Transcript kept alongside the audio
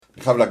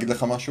אני חייב להגיד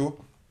לך משהו,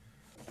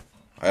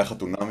 היה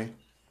חתונמי,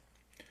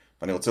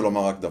 ואני רוצה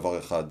לומר רק דבר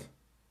אחד.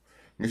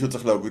 מישהו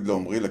צריך להגיד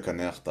לעומרי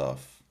לקנח את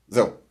האף.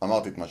 זהו,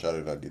 אמרתי את מה שהיה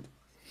לי להגיד.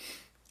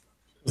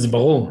 זה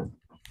ברור.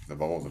 זה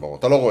ברור, זה ברור.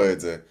 אתה לא רואה את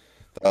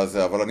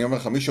זה, אבל אני אומר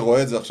לך, מי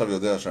שרואה את זה עכשיו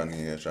יודע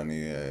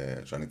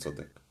שאני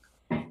צודק.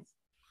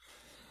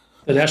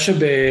 אתה יודע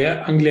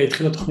שבאנגליה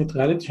התחילה תוכנית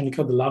ריאליטי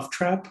שנקרא The Love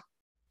Trap?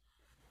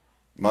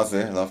 מה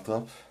זה,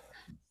 לאפטראפ?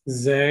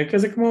 זה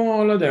כזה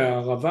כמו, לא יודע,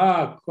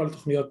 רווק, כל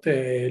התוכניות כל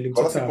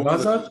למצוא את הסיפור האהבה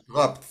הזה הזאת. של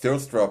טראפ,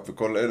 thirst trap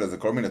וכל אלה, זה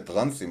כל מיני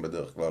טרנסים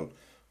בדרך כלל,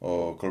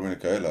 או כל מיני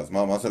כאלה, אז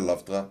מה זה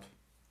לאפטראפ?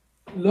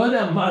 לא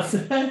יודע מה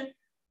זה,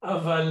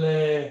 אבל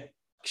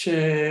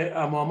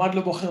כשהמועמד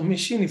לא בוחר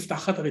מישהי,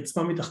 נפתחת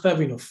הרצפה מתחתיה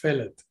והיא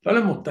נופלת. לא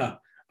למותה,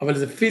 אבל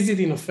זה פיזית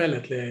היא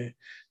נופלת.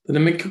 אתה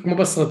יודע, כמו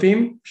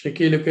בסרטים,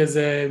 שכאילו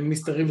כזה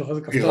מסתרים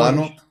לוחץ כפתור.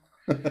 איראנות?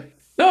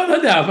 לא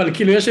יודע, אבל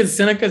כאילו יש איזה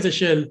סצנה כזה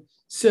של,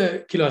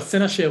 כאילו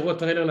הסצנה שהראו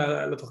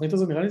הטריילר לתוכנית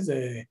הזאת, נראה לי זה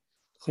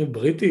תוכנית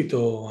בריטית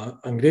או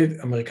אנגלית,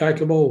 אמריקאית,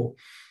 לא ברור.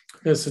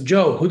 אז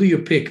ג'ו, who do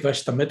you pick?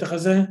 ויש את המתח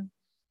הזה,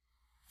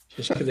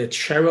 שיש כזה את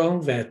שרל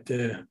ואת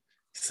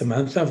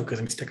סמנתה, והוא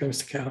כזה מסתכל,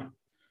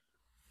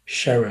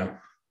 שרל.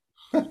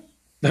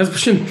 ואז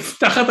פשוט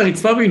נפתחת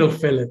הרצפה והיא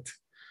נופלת.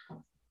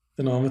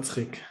 זה נורא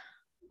מצחיק.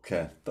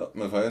 כן, טוב,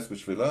 מבאס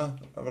בשבילה,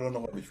 אבל לא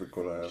נורא בשביל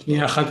כל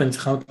שנייה אחת, אני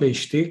צריכה לענות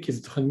לאשתי, כי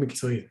זו תוכנית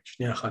מקצועית.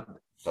 שנייה אחת.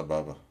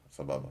 סבבה,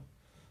 סבבה.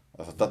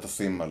 אז אתה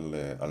תשים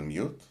על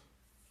מיוט,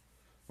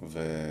 ו...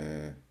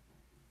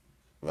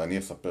 ואני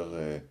אספר,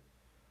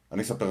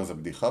 אני אספר איזה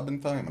בדיחה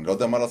בינתיים, אני לא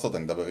יודע מה לעשות,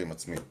 אני אדבר עם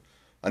עצמי.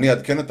 אני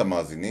אעדכן את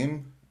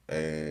המאזינים. אתה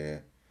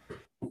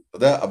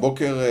יודע,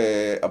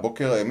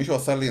 הבוקר מישהו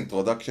עשה לי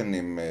אינטרודקשן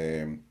עם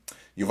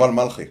יובל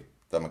מלכי.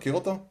 אתה מכיר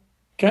אותו?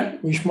 כן,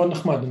 הוא איש מאוד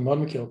נחמד, אני מאוד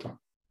מכיר אותו.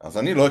 אז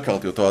אני לא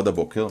הכרתי אותו עד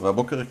הבוקר,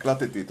 והבוקר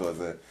הקלטתי איתו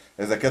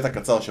איזה קטע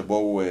קצר שבו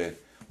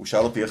הוא שאל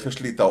אותי איך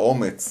יש לי את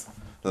האומץ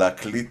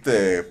להקליט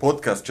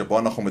פודקאסט שבו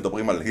אנחנו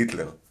מדברים על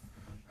היטלר.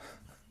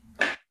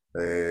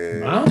 אה,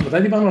 מה? מתי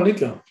דיברנו על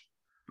היטלר?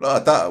 לא,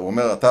 הוא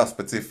אומר אתה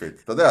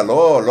ספציפית. אתה יודע,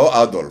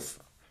 לא אדולף.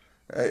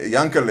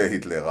 ינקלה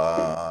היטלר,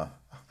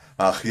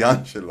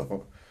 האחיין שלו.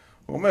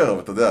 הוא אומר, אבל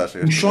אתה יודע שיש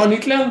לזה... מושון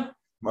היטלר?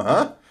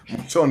 מה?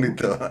 מושון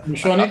היטלר.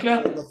 מושון היטלר?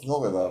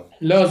 נחזור אליו.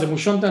 לא, זה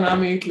מושון תנאה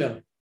מהיטלר. כן,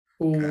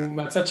 הוא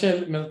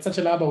מהצד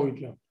של אבא הוא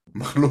היטלר.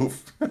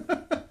 מחלוף.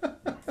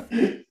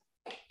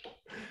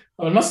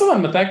 אבל מה סבבה,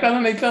 מתי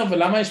קלטנו היטלר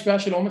ולמה יש בעיה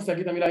של אומץ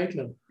להגיד המילה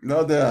היטלר? לא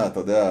יודע, אתה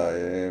יודע,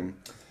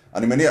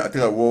 אני מניח,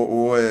 תראה,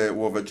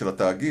 הוא עובד של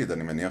התאגיד,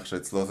 אני מניח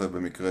שאצלו זה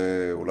במקרה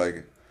אולי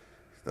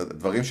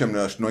דברים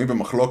שהם שנויים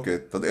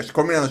במחלוקת. אתה יודע, יש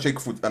כל מיני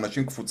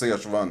אנשים קפוצי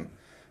ישבן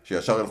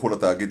שישר ילכו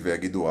לתאגיד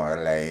ויגידו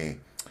על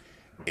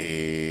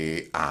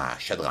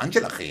השדרן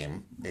שלכם,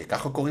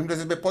 ככה קוראים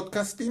לזה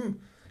בפודקאסטים,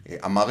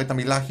 אמר את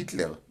המילה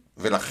היטלר,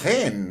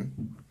 ולכן,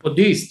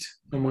 פודיסט,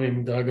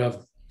 אומרים, דרך אגב.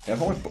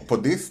 איך אומרים?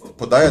 פודיסט?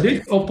 פודייטיסט?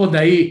 פודיסט או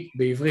פודאי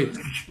בעברית.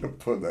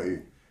 פודאי.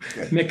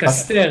 כן.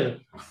 מקסטר.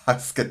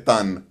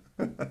 הסקטן.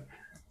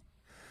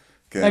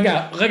 כן.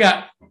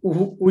 רגע,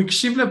 הוא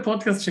הקשיב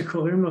לפודקאסט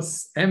שקוראים לו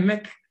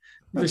עמק,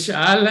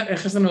 ושאל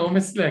איך יש לנו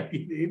אומץ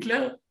להגיד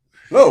היטלר?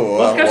 לא,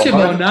 פודקאסט הוא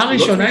אמר את זה, שבעונה הוא לא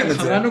הראשונה ציין את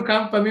זה. התחרנו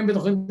כמה פעמים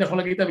בתוכנית, אתה יכול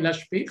להגיד את המילה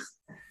שפיך?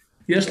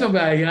 יש לו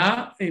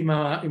בעיה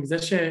עם זה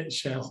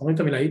שאנחנו אומרים את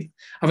המילה היטלר,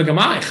 אבל גם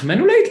מה,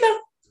 החמאנו להיטלר?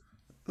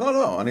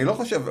 לא, אני לא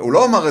חושב, הוא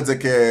לא אמר את זה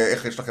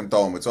כאיך יש לכם את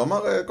האומץ, הוא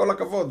אמר כל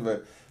הכבוד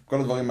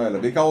וכל הדברים האלה.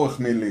 בעיקר הוא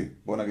החמיא לי,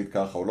 בוא נגיד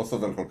ככה, הוא לא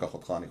סובל כל כך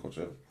אותך, אני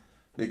חושב.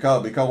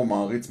 בעיקר הוא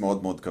מעריץ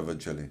מאוד מאוד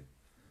כבד שלי.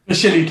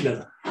 ושל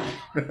היטלר.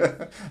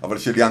 אבל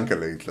של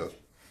ינקלה היטלר.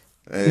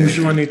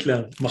 מושמע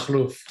היטלר,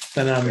 מחלוף,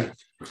 תנעמי.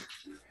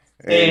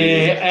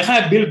 אה, איך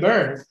היה ביל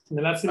בר?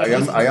 נאלצתי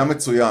להכניס אותו. היה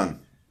מצוין.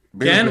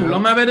 ביל כן, הוא בר, לא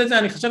מאבד את זה,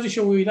 אני חשבתי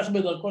שהוא ילך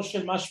בדרכו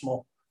של מה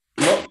שמו.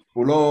 לא,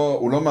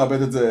 הוא לא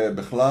מאבד את זה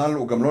בכלל,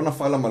 הוא גם לא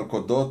נפל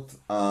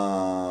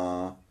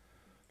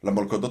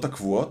למלכודות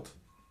הקבועות.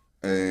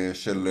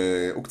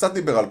 הוא קצת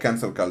דיבר על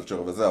cancel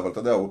culture וזה, אבל אתה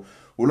יודע,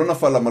 הוא לא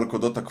נפל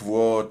למלכודות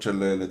הקבועות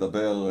של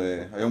לדבר,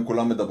 היום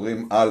כולם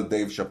מדברים על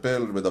דייב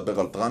שאפל, מדבר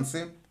על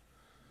טרנסים.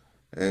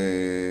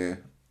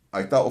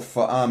 הייתה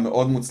הופעה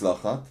מאוד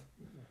מוצלחת.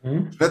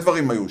 שני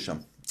דברים היו שם.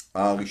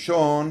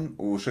 הראשון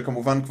הוא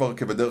שכמובן כבר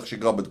כבדרך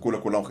שגרה בדקו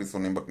לכולם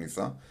חיסונים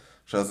בכניסה,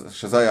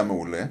 שזה היה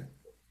מעולה.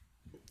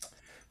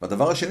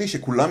 והדבר השני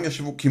שכולם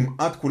ישבו,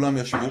 כמעט כולם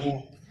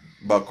ישבו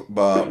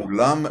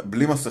באולם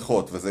בלי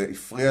מסכות, וזה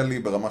הפריע לי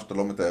ברמה שאתה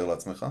לא מתאר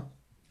לעצמך.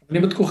 אני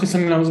בדקו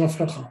חיסונים, למה זה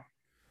מפריע לך?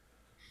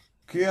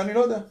 כי אני לא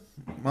יודע,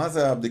 מה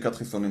זה הבדיקת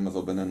חיסונים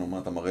הזו בינינו? מה,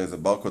 אתה מראה איזה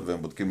ברקוד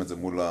והם בודקים את זה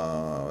מול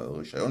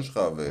הרישיון שלך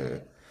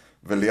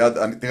וליד,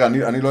 תראה,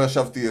 אני לא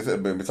ישבתי,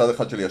 בצד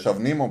אחד שלי ישב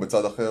נימו,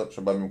 בצד אחר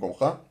שבא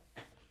במקומך,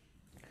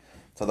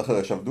 בצד אחר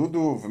ישב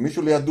דודו,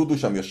 ומישהו ליד דודו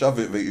שם ישב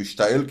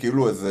והשתעל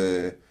כאילו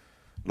איזה,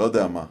 לא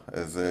יודע מה,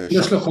 איזה יש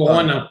לו שקרן,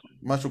 קורונה.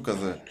 משהו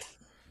כזה.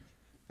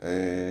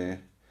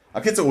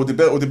 הקיצר,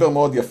 הוא דיבר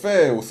מאוד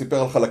יפה, הוא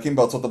סיפר על חלקים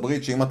בארצות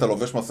הברית שאם אתה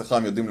לובש מסכה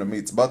הם יודעים למי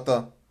הצבעת,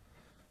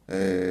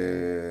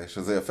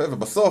 שזה יפה,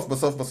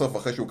 ובסוף,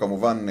 אחרי שהוא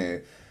כמובן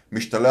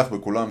משתלח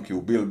בכולם כי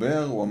הוא ביל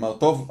בר, הוא אמר,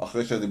 טוב,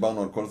 אחרי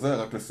שדיברנו על כל זה,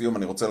 רק לסיום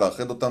אני רוצה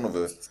לאחד אותנו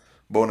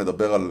ובואו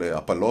נדבר על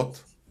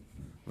הפלות.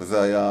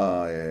 וזה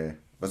היה,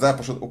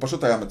 הוא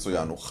פשוט היה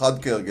מצוין, הוא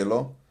חד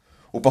כהרגלו,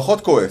 הוא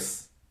פחות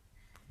כועס.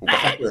 הוא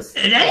פחות כועס.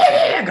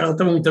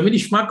 הוא תמיד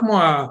נשמע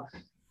כמו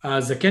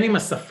הזקן עם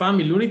השפה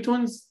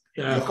מלוניטונס.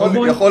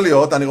 יכול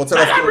להיות, אני רוצה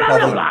להזכיר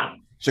לך,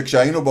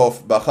 שכשהיינו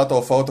באחת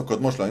ההופעות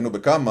הקודמות שלו, היינו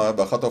בכמה,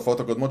 באחת ההופעות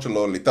הקודמות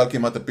שלו, ליטל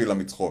כמעט הפילה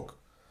מצחוק.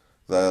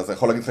 זה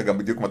יכול להגיד לך גם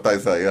בדיוק מתי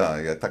זה היה,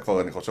 היא הייתה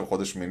כבר, אני חושב,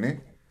 חודש שמיני.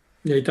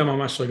 היא הייתה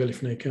ממש רגע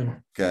לפני, כן.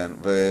 כן,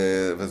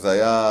 וזה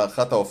היה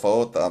אחת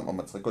ההופעות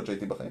המצחיקות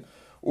שהייתי בחיים.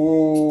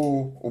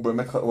 הוא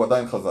באמת, הוא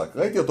עדיין חזק.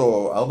 ראיתי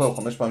אותו 4 או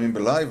 5 פעמים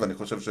בלייב, ואני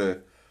חושב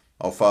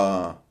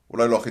שההופעה,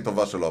 אולי לא הכי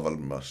טובה שלו, אבל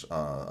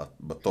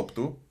בטופ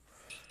 2,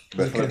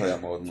 בהחלט היה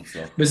מאוד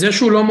מוצלח. וזה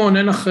שהוא לא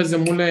מעונן אחרי זה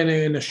מול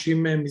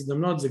נשים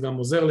מזדמנות, זה גם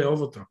עוזר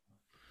לאהוב אותה.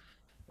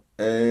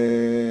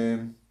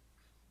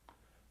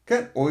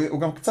 כן,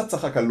 הוא גם קצת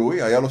צחק על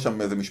לואי, היה לו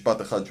שם איזה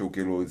משפט אחד שהוא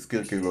כאילו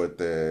הזכיר כאילו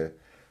את...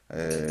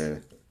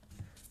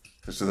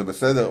 שזה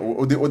בסדר,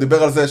 הוא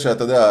דיבר על זה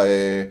שאתה יודע,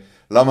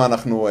 למה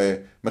אנחנו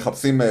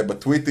מחפשים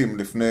בטוויטים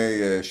לפני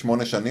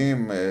 8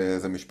 שנים,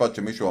 זה משפט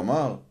שמישהו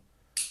אמר.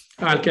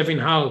 על קווין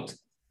הארט.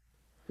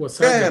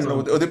 כן,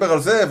 הוא דיבר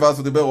על זה, ואז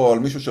הוא דיבר על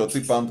מישהו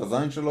שהוציא פעם את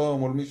הזין שלו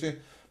מול מישהי,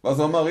 ואז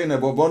הוא אמר, הנה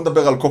בואו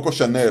נדבר על קוקו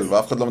שנל,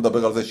 ואף אחד לא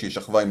מדבר על זה שהיא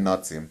שכבה עם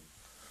נאצים.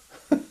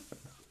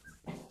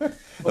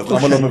 אז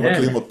למה לא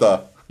מבטלים אותה?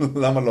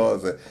 למה לא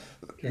זה?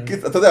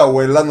 אתה יודע,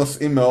 הוא העלה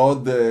נושאים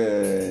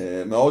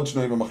מאוד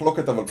שנויים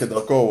במחלוקת, אבל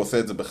כדרכו הוא עושה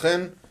את זה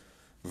בחן,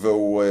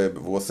 והוא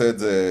עושה את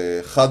זה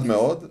חד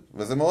מאוד,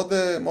 וזה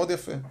מאוד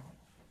יפה.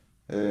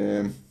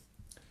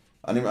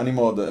 אני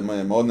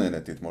מאוד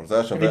נהניתי אתמול,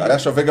 זה היה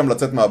שווה גם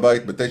לצאת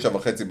מהבית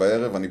ב9:30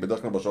 בערב, אני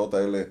בדרך כלל בשעות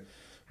האלה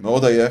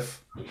מאוד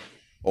עייף,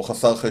 או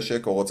חסר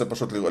חשק, או רוצה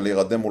פשוט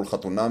להירדם מול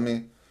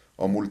חתונמי,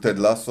 או מול טד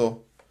לסו.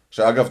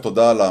 שאגב,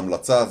 תודה על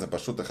ההמלצה, זה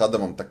פשוט אחד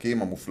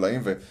הממתקים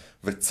המופלאים,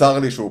 וצר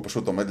לי שהוא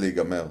פשוט עומד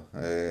להיגמר,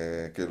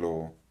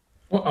 כאילו...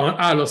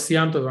 לא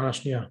סיימת את העונה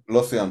השנייה.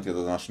 לא סיימתי את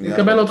העונה השנייה.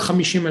 נקבל עוד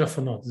 50,000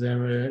 עונות, זה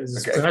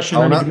ספירה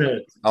שנה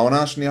נגמרת.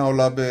 העונה השנייה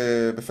עולה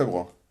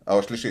בפברואר, או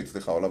השלישית,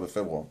 סליחה, עולה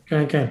בפברואר.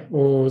 כן, כן,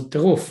 הוא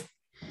טירוף.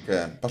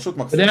 כן, פשוט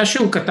מקסים. אתה יודע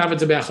שהוא כתב את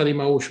זה ביחד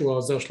עם ההוא, שהוא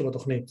העוזר שלו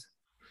בתוכנית.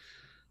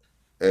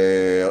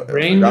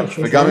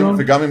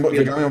 וגם עם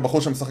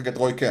הבחור שמשחק את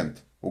רוי קנט,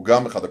 הוא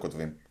גם אחד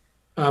הכותבים.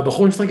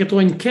 הבחור שמשחק את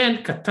רוי קנט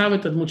כתב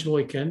את הדמות של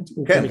רוי קנט,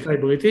 הוא קומיקאי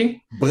בריטי.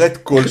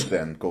 ברט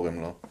גולדשטיין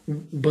קוראים לו.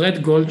 ברט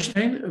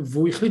גולדשטיין,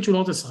 והוא החליט שהוא לא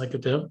רוצה לשחק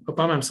יותר,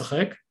 בפעם היה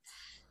משחק,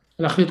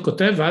 הלך להיות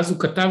כותב, ואז הוא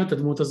כתב את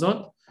הדמות הזאת,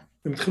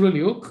 והם התחילו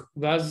ליהוק,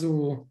 ואז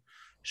הוא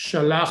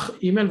שלח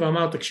אימייל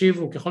ואמר,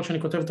 תקשיבו, ככל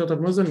שאני כותב יותר את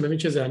הדמות הזאת, אני מבין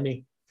שזה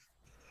אני.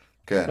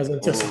 כן. אז אני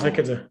צריך לשחק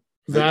את זה.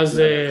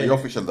 ואז...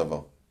 יופי של דבר.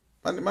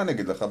 מה אני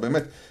אגיד לך,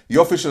 באמת,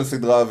 יופי של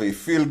סדרה והיא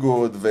פיל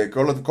גוד,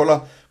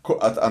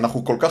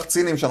 אנחנו כל כך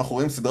ציניים שאנחנו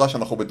רואים סדרה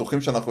שאנחנו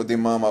בטוחים שאנחנו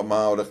יודעים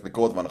מה הולך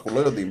לקרות ואנחנו לא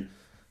יודעים,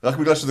 רק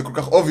בגלל שזה כל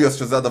כך obvious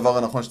שזה הדבר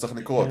הנכון שצריך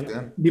לקרות,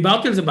 כן?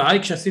 דיברתי על זה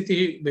באייק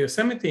שעשיתי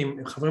ביוסמיטי עם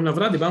חברים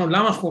לעבודה, דיברנו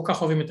למה אנחנו כל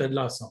כך אוהבים את טד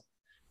לאסו,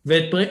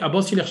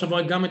 והבוס שלי עכשיו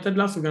רואה גם את טד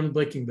לאסו וגם את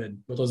ברייקינג בד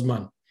באותו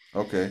זמן.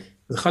 אוקיי.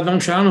 אז אחד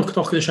הדברים שלנו,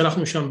 תוך כדי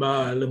שהלכנו שם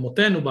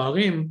למותנו,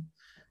 בערים,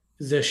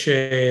 זה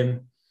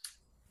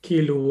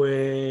שכאילו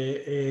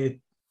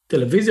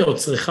טלוויזיה או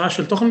צריכה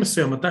של תוכן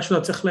מסוים, אתה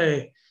שאתה צריך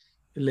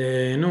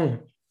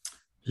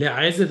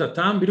להעז את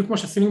הטעם, בדיוק כמו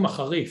שעשינו עם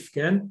החריף,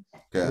 כן?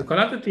 כן.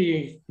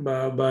 וקלטתי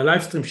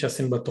בלייבסטרים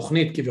שעשינו,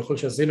 בתוכנית כביכול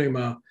שעשינו עם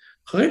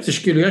החריף, זה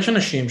שכאילו יש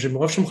אנשים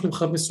שמרוב שהם אוכלים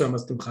חריף מסוים,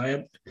 אז אתם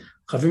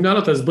חייבים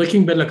לעלות, אז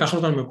ברייקינג בד לקח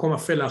אותנו במקום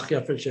אפל הכי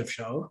אפל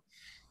שאפשר,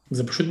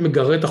 זה פשוט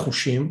מגרה את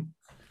החושים.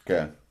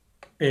 כן.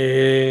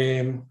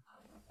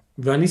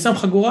 ואני שם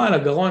חגורה על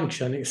הגרון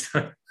כשאני...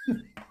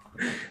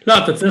 לא,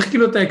 אתה צריך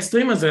כאילו את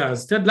האקסטרים הזה,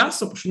 אז טד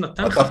לאסו פשוט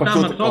נתן לך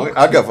טעם מתוק.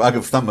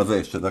 אגב, סתם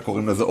בזה, שאתה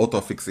קוראים לזה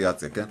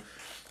אוטו-אפיקסיאציה, כן?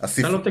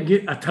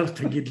 אתה לא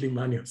תגיד לי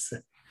מה אני עושה.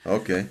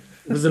 אוקיי.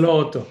 וזה לא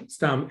אוטו,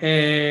 סתם.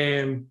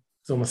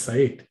 זו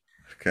מסעית.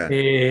 כן.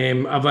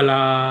 אבל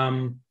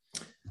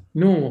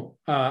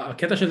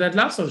הקטע של טד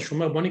לאסו זה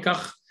שאומר, בוא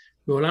ניקח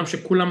בעולם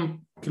שכולם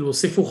כאילו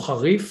הוסיפו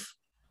חריף,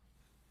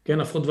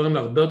 כן, הפכו דברים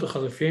להרבה יותר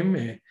חריפים,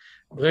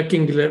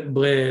 ברקינג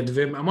ברד,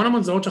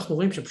 והמון זרות שאנחנו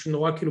רואים שפשוט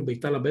נורא כאילו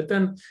בעיטה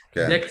לבטן,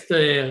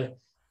 דקסטר,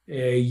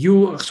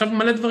 עכשיו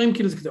מלא דברים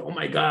כאילו זה כזה,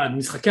 אומייגאד,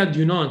 משחקי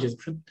הדיונות, שזה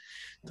פשוט,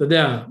 אתה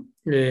יודע,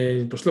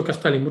 פשוט לוקח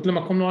את האלימות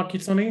למקום נורא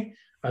קיצוני,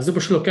 אז זה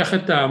פשוט לוקח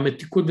את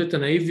המתיקות ואת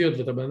הנאיביות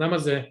ואת הבן אדם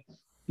הזה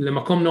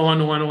למקום נורא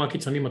נורא נורא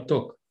קיצוני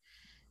מתוק,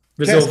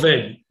 וזה עובד.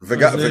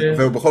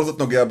 ובכל זאת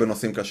נוגע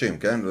בנושאים קשים,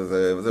 כן?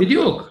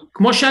 בדיוק,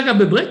 כמו שאגב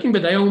בברקינג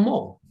בד היה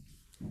הומור.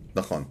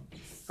 נכון.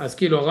 אז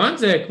כאילו הרעיון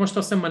זה, כמו שאתה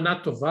עושה מנה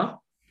טובה,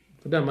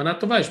 אתה יודע, מנה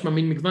טובה, יש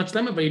מין מגוון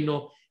שלהם, אבל היא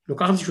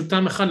לוקחת איזשהו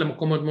טעם אחד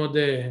למקום מאוד מאוד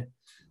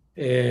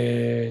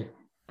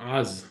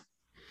עז.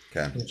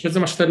 כן. אני חושב שזה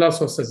מה שטד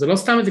לאסו עושה, זה לא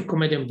סתם איזה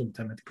קומדיה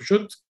מדומתמת, היא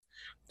פשוט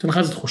נותן לך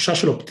איזו תחושה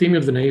של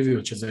אופטימיות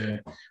ונאיביות, שזה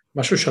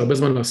משהו שהרבה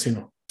זמן לא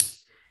עשינו.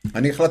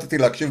 אני החלטתי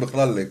להקשיב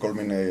בכלל לכל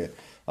מיני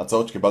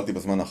הצעות שקיבלתי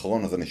בזמן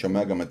האחרון, אז אני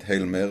שומע גם את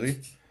הייל מרי,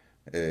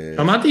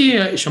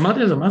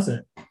 שמעתי על זה, מה זה?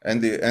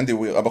 אנדי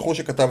וויר, הבחור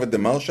שכתב את דה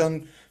מרשן,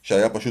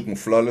 שהיה פשוט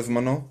מופלא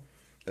לזמנו,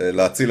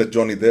 להציל את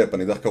ג'וני דאפ,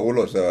 אני יודע איך קראו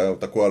לו, שהיה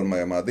תקוע על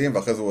מאדים,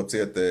 ואחרי זה הוא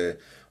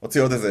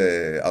הוציא עוד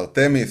איזה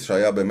ארטמיס,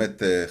 שהיה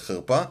באמת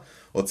חרפה,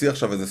 הוציא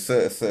עכשיו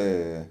איזה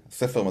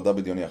ספר מדע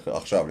בדיוני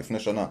עכשיו, לפני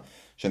שנה,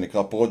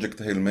 שנקרא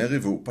פרויקט הייל מרי,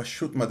 והוא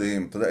פשוט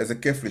מדהים, אתה יודע, איזה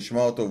כיף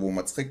לשמוע אותו, והוא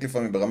מצחיק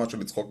לפעמים ברמה של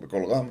לצחוק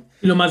בכל רם.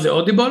 לא, מה זה,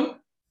 אודיבול?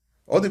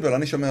 אודיבל,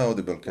 אני שומע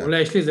אודיבל, כן.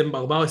 אולי יש לי איזה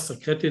 14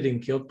 קרדיטים,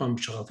 כי עוד פעם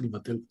שכחתי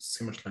לבטל את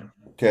הסימה שלהם.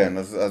 כן,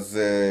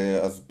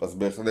 אז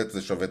בהחלט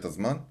זה שווה את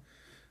הזמן.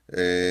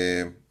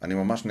 אני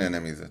ממש נהנה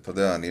מזה, אתה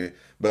יודע,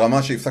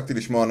 ברמה שהפסקתי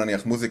לשמוע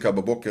נניח מוזיקה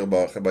בבוקר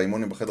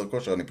באימונים בחדר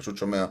כושר,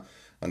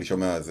 אני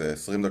שומע איזה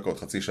 20 דקות,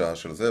 חצי שעה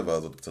של זה,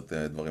 ואז עוד קצת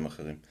דברים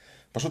אחרים.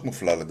 פשוט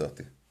מופלא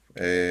לדעתי.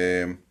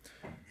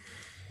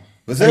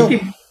 וזהו.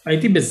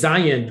 הייתי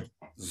בזיין.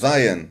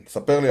 זיין,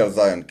 ספר לי על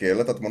זיין, כי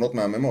העלית תמונות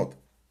מהממות.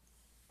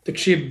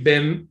 תקשיב,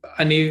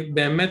 אני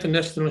באמת, אני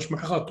יודע שזה לא נשמע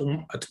ככה,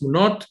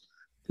 התמונות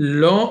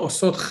לא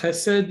עושות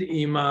חסד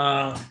עם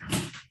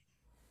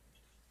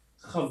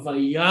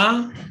החוויה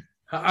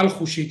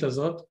העל-חושית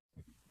הזאת,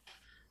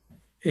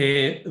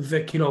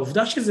 וכאילו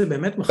העובדה שזה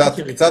באמת מחק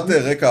ירידה. קצת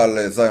רקע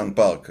על זיון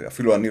פארק,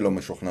 אפילו אני לא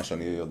משוכנע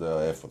שאני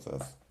יודע איפה זה,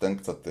 אז תן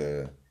קצת...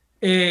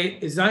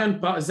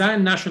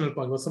 זיון נשיונל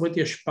פארק, בארצות הברית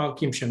יש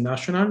פארקים שהם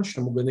נשיונל,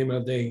 שמוגנים על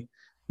ידי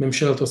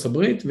ממשלת ארצות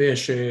הברית,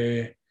 ויש...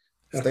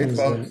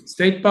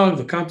 סטייט פארק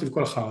וקאנטי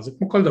וכל אחר, זה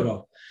כמו כל דבר.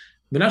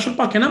 ונשיונל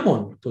פארק אין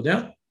המון, אתה יודע?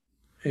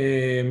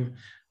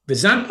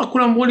 וזיין פארק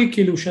כולם אמרו לי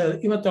כאילו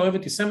שאם אתה אוהב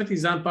את יוסמיטי,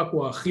 זיין פארק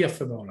הוא הכי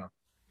יפה בעולם.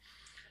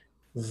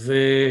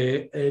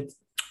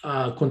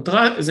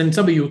 זה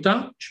נמצא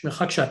ביוטה, יש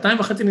מרחק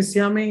 2.5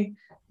 נסיעה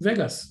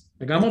מווגאס,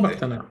 לגמרי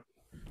בקטנה.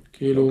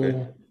 כאילו,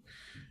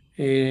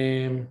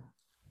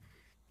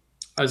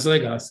 אז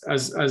רגע,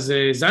 אז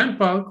זיין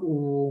פארק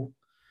הוא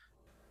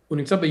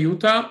נמצא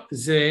ביוטה,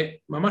 זה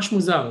ממש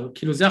מוזר,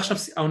 כאילו זה עכשיו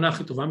העונה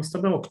הכי טובה,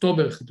 מסתבר,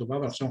 אוקטובר הכי טובה,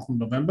 ועכשיו אנחנו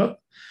בנובמבר,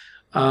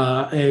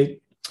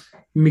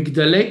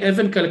 מגדלי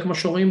אבן כאלה, כמו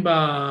שרואים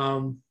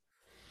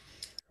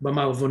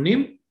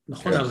במערבונים,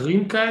 נכון,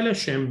 ערים כאלה,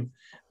 שהם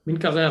מין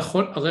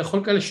ערי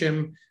חול כאלה,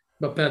 שהם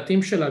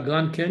בפאתים של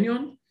הגרנד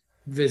קניון,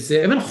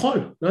 וזה אבן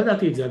חול, לא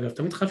ידעתי את זה אגב,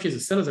 תמיד חייב שזה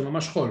סלע, זה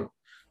ממש חול,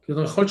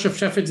 כאילו אתה יכול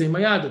לשפשף את זה עם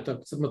היד, אתה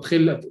קצת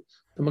מתחיל,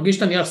 אתה מרגיש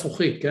שאתה נהיה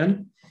זכוכית, כן?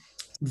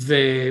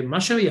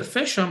 ומה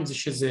שיפה שם זה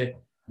שזה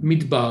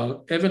מדבר,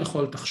 אבן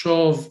חול,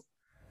 תחשוב,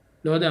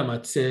 לא יודע מה,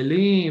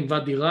 צאלים,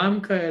 ואדי רם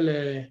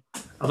כאלה,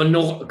 אבל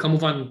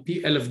כמובן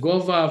פי 1000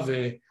 גובה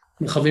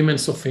ומרחבים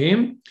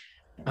אינסופיים,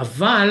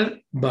 אבל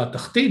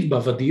בתחתית,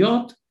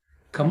 בוודיות,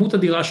 כמות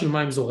אדירה של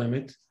מים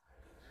זורמת,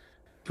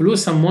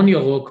 פלוס המון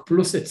ירוק,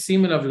 פלוס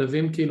עצים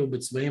מלבלבים כאילו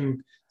בצבעים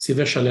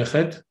צבעי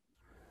שלכת,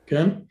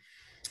 כן?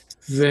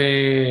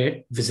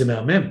 וזה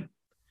מהמם.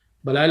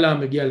 בלילה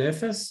מגיע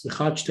לאפס,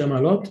 1-2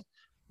 מעלות,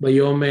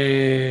 ביום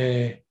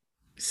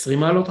 20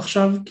 מעלות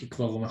עכשיו, כי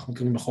כבר אנחנו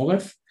מכירים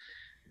בחורף,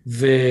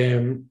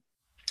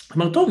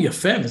 ואמר, טוב,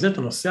 יפה, וזה,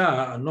 אתה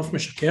נוסע, הנוף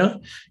משקר,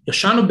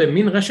 ישנו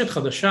במין רשת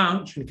חדשה,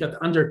 שנקראת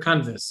Under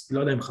Canvas, לא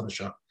יודע אם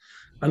חדשה,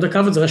 Under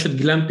Canvas זה רשת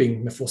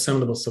גלמפינג,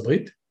 מפורסמת בארצות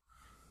הברית.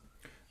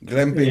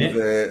 גלמפינג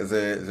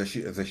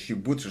זה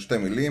שיבוץ של שתי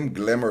מילים,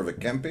 גלמר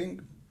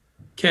וקמפינג?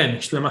 כן,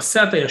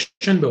 למעשה אתה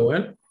ישן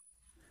באוהל,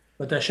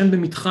 ואתה ישן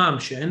במתחם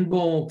שאין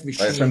בו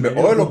כבישים. אתה ישן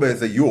באוהל או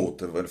באיזה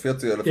יורט?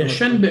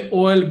 ישן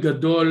באוהל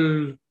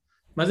גדול,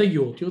 מה זה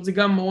יורט? יורט זה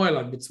גם אוהל,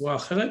 רק בצורה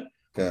אחרת.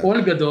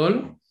 אוהל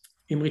גדול,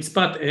 עם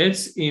רצפת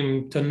עץ,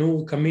 עם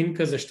תנור קמין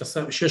כזה,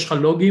 שיש לך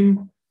לוגים,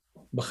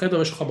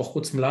 בחדר יש לך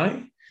בחוץ מלאי,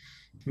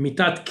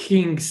 מיטת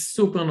קינג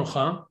סופר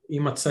נוחה,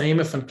 עם מצעים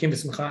מפנקים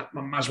ושמחה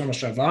ממש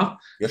ממש שווה.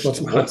 יש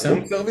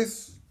רום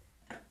סרוויס?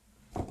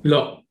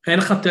 לא, אין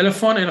לך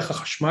טלפון, אין לך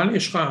חשמל,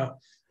 יש לך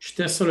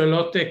שתי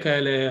סוללות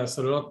כאלה,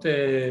 סוללות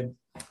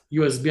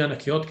USB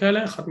ענקיות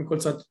כאלה, אחת מכל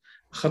צד,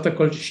 אחת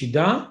הכל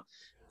שידה,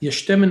 יש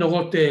שתי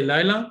מנורות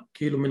לילה,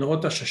 כאילו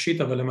מנורות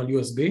הששית אבל הם על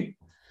USB,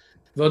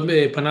 ועוד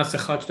פנס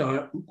אחד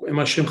הם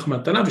מאשרים לך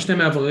מתנה, ושני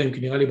מעברים, כי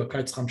נראה לי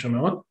בקיץ חם שם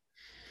מאוד,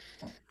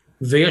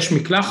 ויש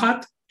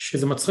מקלחת,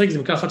 שזה מצחיק, זה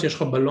מקלחת שיש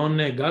לך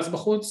בלון גז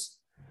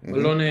בחוץ,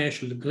 בלון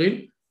של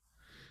גריל,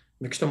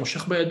 וכשאתה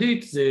מושך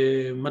בידית, זה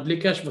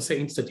מדליק אש ועושה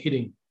אינסטנט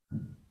היטינג,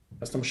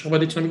 אז אתה מושך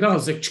בידית של המקלחת,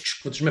 זה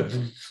ואתה שומע,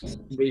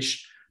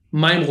 ויש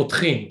מים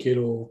רותחים,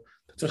 כאילו,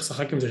 אתה צריך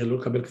לשחק עם זה שלא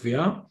לקבל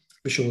קביעה,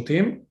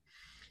 בשירותים,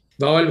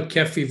 והאוהל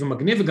כיפי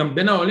ומגניב, וגם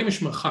בין האוהלים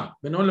יש מרחק,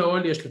 בין אוהל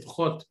לאוהל יש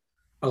לפחות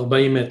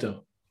 40 מטר,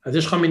 אז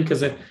יש לך מין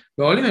כזה,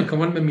 והאוהלים הם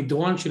כמובן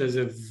במדרון של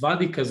איזה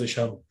ואדי כזה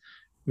שם,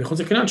 מחוץ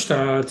לקניין,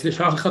 שאתה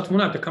שלח לך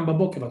תמונה, אתה קם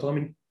בבוקר,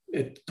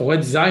 ואתה רואה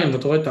את זיין,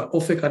 ואתה רואה את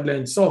האופק עד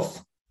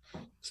לאינסוף,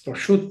 זה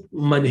פשוט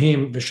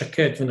מדהים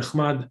ושקט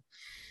ונחמד,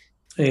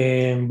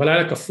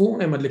 בלילה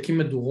קפוא, הם מדליקים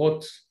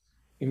מדורות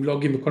עם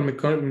לוגים בכל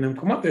מיני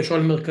מקומות, ויש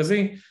אוהל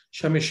מרכזי,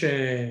 שם יש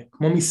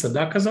כמו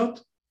מסעדה כזאת,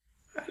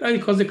 לא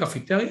לקרוא לזה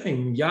קפיטריה,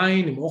 עם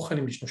יין, עם אוכל,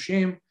 עם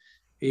משנושים,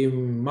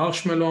 עם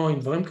מרשמלו, עם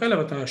דברים כאלה,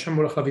 ואתה שם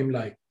הולך להביא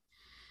מלאי.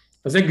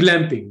 אז זה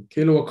גלמפינג,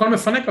 כאילו הכל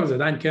מפנק, אבל זה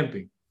עדיין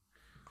קמפינג.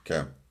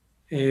 כן.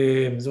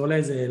 זה עולה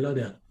איזה, לא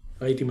יודע,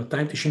 ראיתי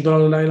 $290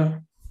 ללילה.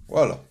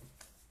 וואלה.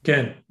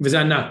 כן, וזה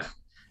ענק.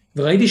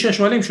 וראיתי שיש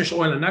אוהלים, שיש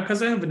אוהל ענק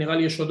כזה, ונראה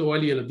לי יש עוד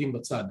אוהל ילדים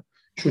בצד,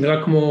 שהוא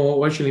נראה כמו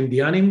אוהל של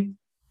אינדיאנים,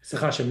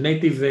 סליחה, של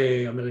נייטיב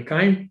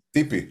אמריקאים.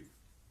 טיפי.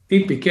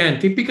 טיפי, כן,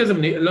 טיפי כזה,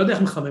 לא יודע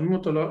איך מחממים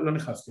אותו, לא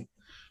נכנסתי.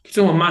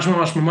 קיצור, ממש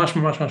ממש ממש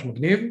ממש ממש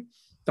מגניב,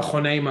 אתה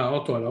חונה עם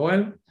האוטו על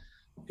האוהל.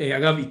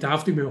 אגב,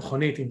 התאהבתי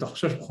במכונית, אם אתה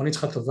חושב שמכונית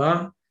שלך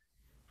טובה,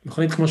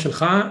 מכונית כמו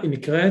שלך, היא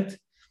נקראת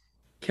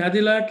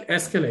קדילק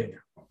אסקלייד.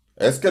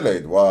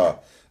 אסקלייד, וואו.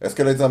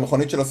 אסקלייד זה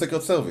המכונית של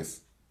הסקרט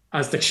סרוויס.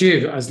 אז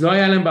תקשיב, אז לא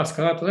היה להם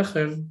בהשכרת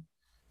רכב,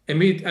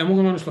 הם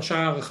אמרו לנו 3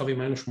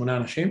 רכבים, היינו 8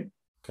 אנשים,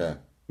 כן.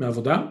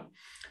 מעבודה,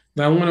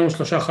 ואמרו לנו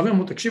 3 רכבים,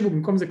 אמרו תקשיבו,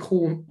 במקום זה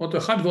קחו אוטו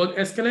אחד ועוד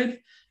אסקלייד,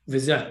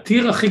 וזה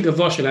הטיר הכי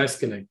גבוה של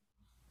האסקלייד.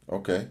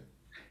 אוקיי.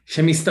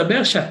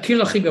 שמסתבר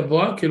שהטיר הכי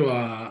גבוה, כאילו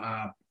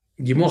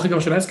הגימור הכי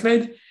גבוה של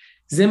האסקלייד,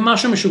 זה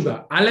משהו משוגע.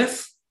 א',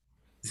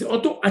 זה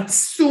אוטו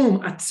עצום,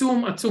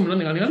 עצום, עצום, לא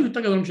נראה לי יותר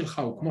גדול משלך,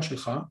 הוא כמו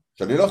שלך.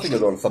 שלי לא הכי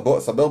גדול,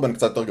 סברבן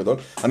קצת יותר גדול.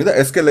 אני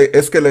יודע,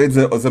 אסקלייד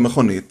זה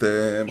מכונית.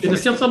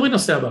 שנשיא ארצות הברית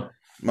נוסע בה.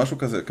 משהו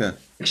כזה, כן.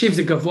 תקשיב,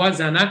 זה גבוה,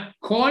 זה ענק,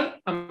 כל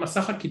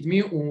המסך הקדמי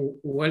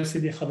הוא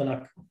LCD אחד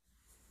ענק.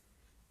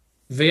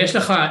 ויש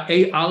לך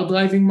AR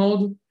Driving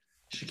Mode,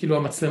 שכאילו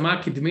המצלמה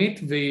הקדמית,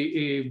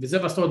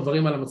 וזה ועשו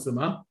דברים על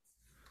המצלמה,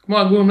 כמו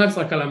הגוגל מפס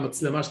רק על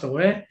המצלמה שאתה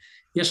רואה,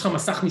 יש לך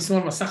מסך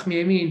משמאל, מסך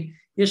מימין,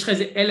 יש לך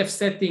איזה 1000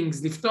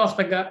 settings, לפתוח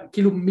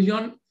כאילו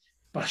מיליון,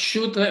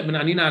 פשוט,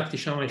 אני נהגתי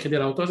שם היחידי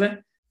על האוטו הזה,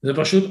 זה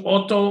פשוט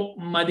אוטו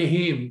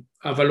מדהים,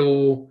 אבל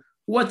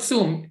הוא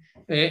עצום,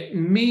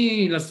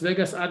 מלס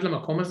וגאס עד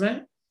למקום הזה,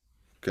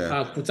 כן.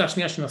 הקבוצה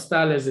השנייה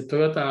שנסתה על איזה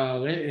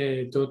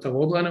טויוטה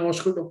רודרנר, או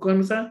שקוראים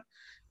לזה,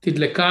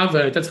 תדלקה,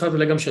 והייתה צריכה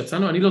לדלק גם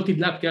שיצאנו, אני לא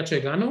תדלקתי עד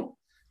שהגענו,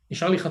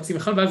 נשאר לי חצי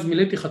מכל, ואז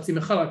מילאתי חצי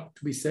מכל, רק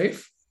to be safe,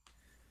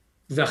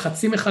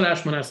 והחצי מכל היה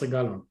 18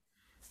 גלון.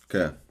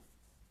 כן.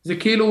 זה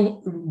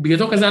כאילו,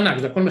 בגדול כזה ענק,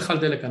 זה הכל מכל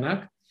דלק ענק,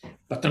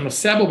 ואתה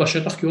נוסע בו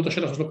בשטח, כי הוא את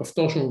השטח יש לו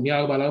כפתור שהוא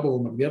נהיה 4x4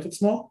 והוא מגביר את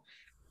עצמו,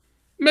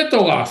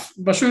 מטורף,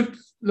 פשוט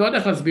לא יודע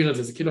איך להסביר את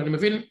זה, זה כאילו, אני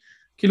מבין,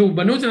 כאילו,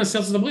 בנו את זה לנשיא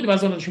ארצות הברית,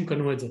 ואז אנשים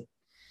קנו את זה.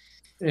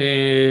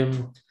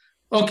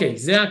 אוקיי,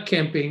 זה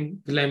הקמפינג,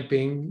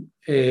 גלמפינג,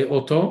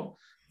 אוטו,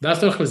 ואז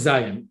אתה הולך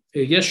לזיין.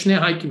 יש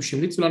 2 הייקים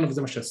שהמליצו לנו,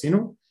 וזה מה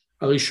שעשינו.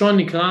 הראשון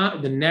נקרא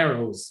The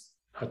Narrows,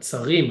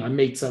 הצרים,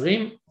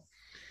 המיצרים,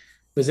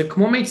 וזה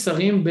כמו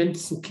מיצרים בין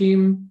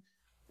צוקים,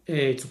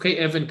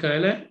 צוקי אבן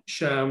כאלה,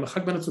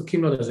 שהמרחק בין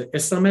הצוקים, לא יודע, זה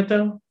 10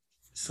 מטר,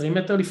 20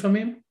 מטר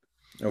לפעמים,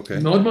 אוקיי.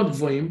 מאוד מאוד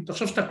גבוהים. אתה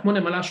חושב שאתה כמו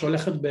נמלה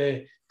שהולכת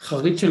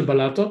בחריץ של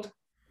בלטות,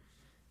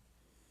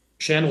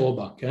 שאין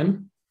רובה, כן?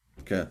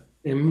 כן.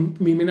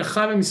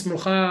 ממינך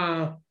ומשמאלך,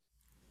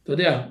 אתה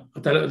יודע,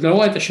 אתה לא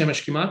רואה את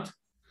השמש כמעט,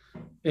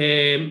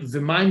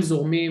 ומים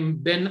זורמים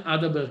בין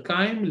עד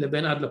הברכיים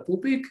לבין עד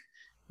לפופיק,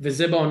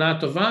 וזה בעונה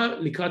הטובה,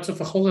 לקראת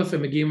סוף החורף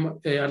הם מגיעים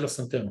עד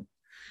לסנטר.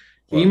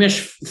 אם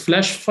יש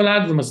פלאש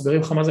פלאד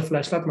ומסבירים לך מה זה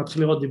פלאש פלאד, אתה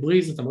מתחיל לראות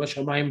דיבריז, אתה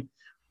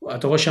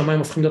רואה שהמים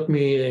הופכים להיות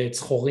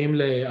מצחורים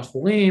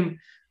לאחורים,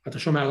 אתה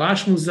שומע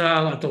רעש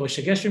מוזר, אתה רואה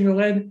שגשם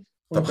יורד,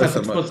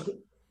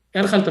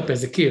 אין לך לטפס,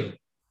 זה קיר,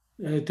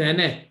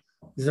 תהנה.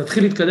 זה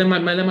תתחיל להתקדם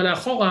מלא מלא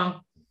אחורה,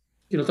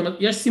 כאילו,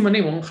 יש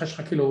סימנים, אומרים לך, יש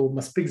לך כאילו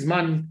מספיק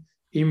זמן,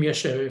 אם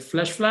יש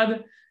פלאש פלאד,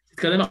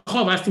 תתקדם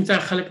אחורה, ואז תמצא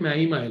חלק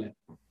מהאיים האלה.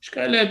 יש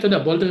כאלה, אתה יודע,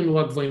 בולדרים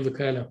נורא גבוהים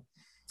וכאלה.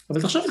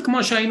 אבל תחשוב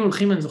כמו שהיינו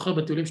הולכים, אני זוכר,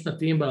 בטיולים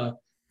שנתיים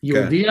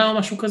ביהודיה או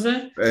משהו כזה.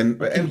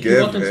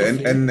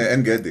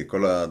 אין גדי,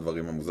 כל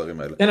הדברים המוזרים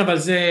האלה. כן, אבל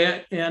זה,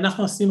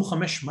 אנחנו עשינו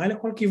 5 מייל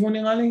לכל כיוון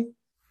נראה לי,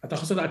 אתה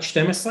יכול לעשות עד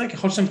 12,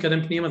 ככל שאתה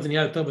מתקדם פנימה זה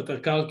נהיה יותר ויותר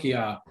קר, כי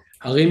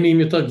ההרים נהיים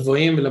יותר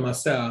גבוהים,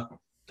 ולמעשה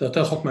אתה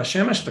יותר רחוק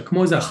מהשמש, אתה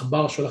כמו איזה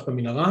עכבר שהולך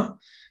במנהרה,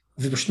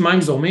 ופשוט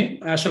מים זורמים,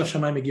 היה שלב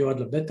שהמים הגיעו עד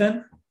לבטן,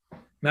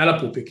 מעל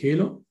הפופי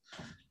כאילו,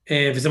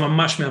 וזה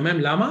ממש מהמם,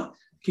 למה?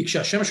 כי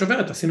כשהשמש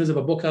עוברת, עשינו את זה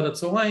בבוקר עד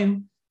הצהריים,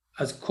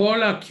 אז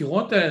כל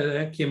הקירות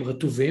האלה, כי הם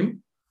רטובים,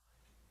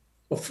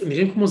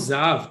 נראים כמו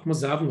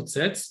זהב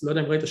נוצץ, לא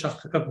יודע אם ראית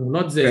שלחת לך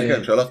תמונות,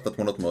 כן, שלחת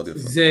תמונות מאוד יפה.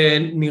 זה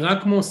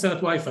נראה כמו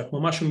סרט וי-פיי,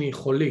 כמו משהו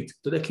מחולית,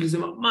 אתה יודע, כאילו זה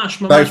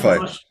ממש, לא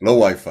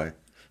וי-פיי.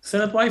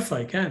 סרט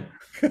וי-פיי, כן.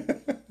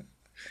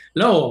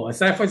 לא,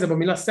 סי-פיי זה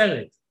במילה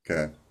סרט.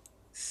 כן.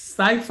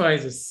 סי-פיי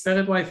זה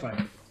סרט וי-פיי.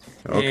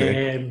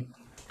 אוקיי.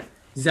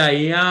 זה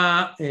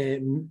היה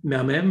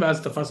מהמם,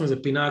 ואז תפסנו איזה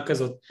פינה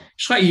כזאת,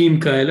 יש לך איים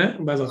כאלה,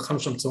 ואז אכלנו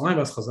שם צהריים,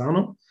 ואז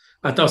חזרנו.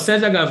 אתה עושה את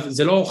זה אגב,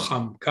 זה לא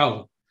חם,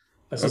 קר.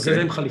 אז עושה את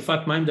זה עם חליפת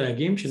מים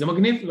דייגים, שזה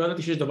מגניב, לא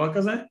ידעתי שיש דבר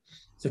כזה,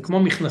 זה כמו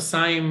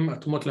מכנסיים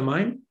אטומות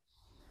למים,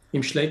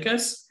 עם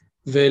שלייקס,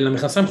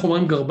 ולמכנסיים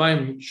חומרים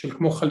גרביים של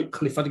כמו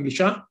חליפת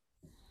גלישה,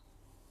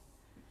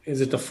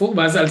 זה תפור,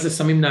 ואז על זה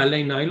שמים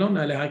נעלי ניילון,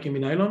 נעלי הייקים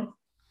מניילון,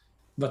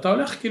 ואתה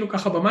הולך כאילו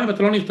ככה במים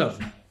ואתה לא נרטב,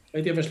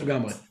 הייתי יבש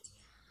לגמרי.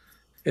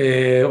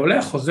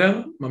 הולך, חוזר,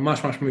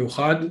 ממש ממש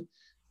מיוחד,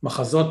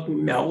 מחזות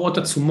מערות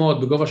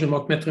עצומות בגובה של 100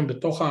 מטרים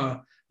בתוך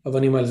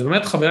האבנים האלה, זה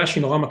באמת חוויה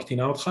שהיא נורא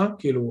מקטינה אותך,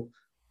 כאילו,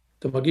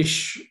 אתה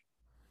מרגיש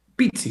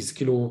פיציז,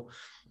 כאילו,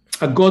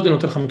 הגודל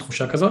נותן לך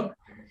מתחושה כזאת,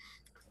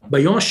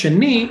 ביום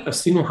השני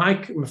עשינו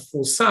הייק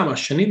מפורסם,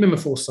 השני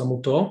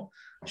במפורסמותו,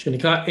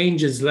 שנקרא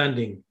Angels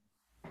Landing.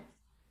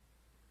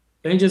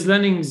 Angels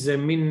Landing זה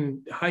מין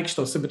הייק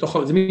שאתה עושה בתוך,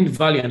 זה מין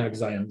ואלי ענק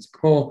זיון, זה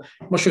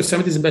כמו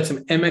שיוסמתי זה בעצם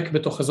עמק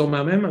בתוך אזור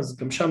מהמם, אז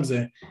גם שם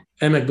זה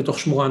עמק בתוך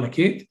שמורה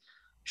ענקית,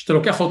 שאתה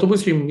לוקח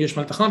אוטובוס, יש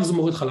מלא תחנות, וזה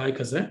מוריד לך להייק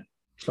כזה,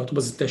 יש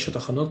לאוטובוס זה 9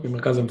 תחנות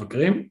ממרכז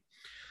המבקרים,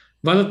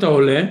 ואז אתה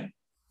עולה,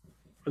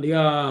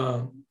 עלייה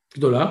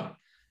גדולה,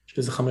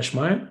 שזה 5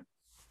 מייל,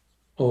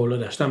 או לא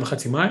יודע,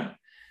 2.5 מייל,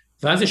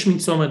 ואז יש מין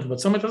צומת,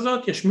 ובצומת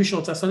הזאת יש מי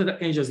שרוצה לעשות את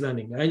ה-Angels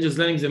Landing, ה-Angels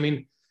Landing זה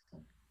מין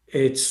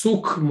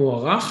צוק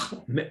מוארך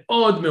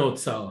מאוד מאוד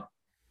צר,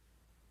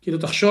 כאילו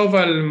תחשוב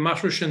על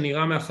משהו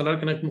שנראה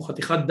מהחלל כנראה כמו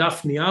חתיכת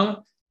דף נייר,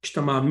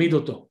 כשאתה מעמיד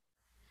אותו.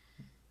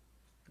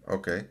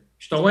 אוקיי.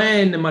 כשאתה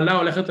רואה נמלה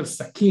הולכת על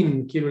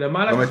סכין, כאילו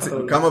למעלה...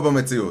 כמה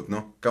במציאות, נו?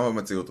 כמה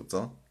במציאות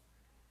הוצר?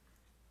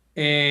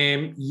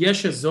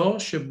 יש אזור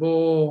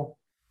שבו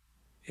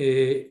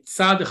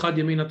צעד אחד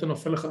ימין אתה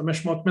נופל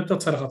ל-500 מטר,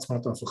 צעד אחד שמאל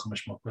אתה נופל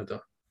 500 מטר.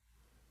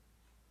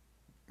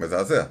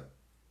 מזעזע.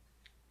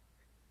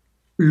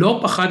 לא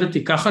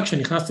פחדתי ככה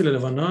כשנכנסתי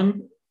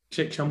ללבנון,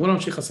 כשאמרו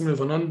לנו שנכנסים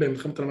ללבנון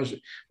במלחמת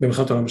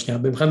העולם השנייה,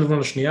 במלחמת לבנון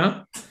השנייה,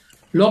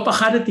 לא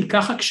פחדתי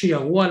ככה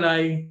כשירו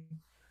עליי,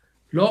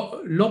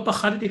 לא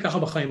פחדתי ככה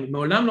בחיים,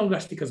 מעולם לא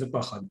הרגשתי כזה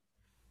פחד.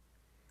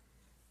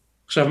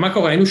 עכשיו, מה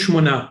קורה? היינו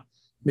 8,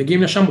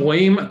 מגיעים לשם,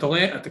 רואים, אתה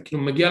רואה, אתה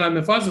כאילו מגיע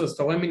למבוא הזה, אז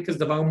אתה רואה מין כזה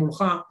דבר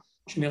מולך,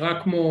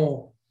 שנראה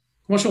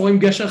כמו שרואים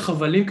גשר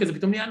חבלים כזה,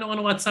 פתאום נהיה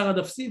נורא צר עד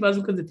אפסי, ואז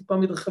הוא כזה טיפה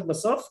מתרחב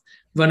בסוף,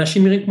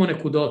 ואנשים נראים כמו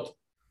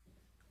נקודות.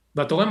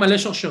 ואתה רואה מלא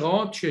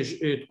שרשראות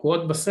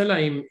שתקועות בסלע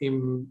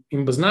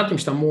עם בזנתים,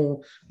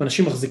 שאתאמרו,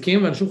 ואנשים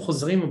מחזיקים, ואנשים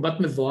חוזרים מבט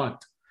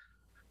מבועת,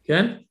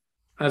 כן?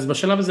 אז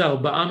בשלב הזה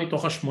 4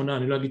 מתוך 8,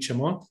 אני לא אגיד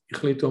שמות,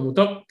 החליטו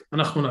עמותות,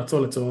 אנחנו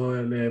נעצור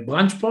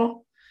לברנץ'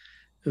 פה,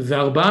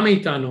 ו4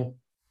 מאיתנו,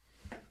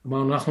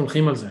 אמרנו, אנחנו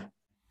הולכים על זה.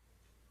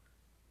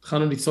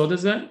 התחלנו לצעוד את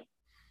זה,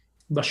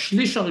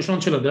 בשליש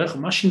הראשון של הדרך,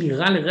 מה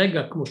שנראה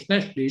לרגע כמו 2/3,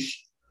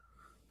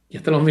 כי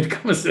אתה לא מבין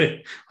כמה זה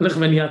הולך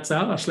ונהיה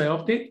צער, אשליה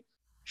אופטית,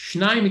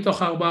 2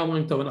 מתוך 4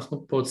 אומרים, טוב,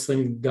 אנחנו פה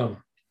עוצרים גם.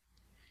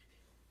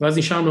 ואז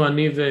נשארנו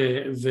אני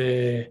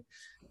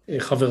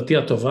וחברתי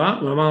הטובה,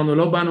 ואמרנו,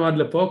 לא באנו עד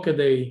לפה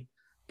כדי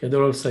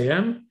לא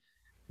לסיים,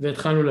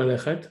 והתחלנו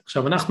ללכת.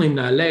 עכשיו, אנחנו עם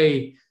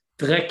נעלי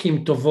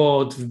טרקים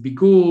טובות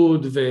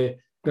וביגוד,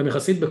 וגם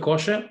יחסית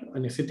בכושר,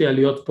 אני עשיתי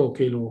עליות פה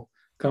כאילו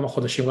כמה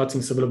חודשים רצים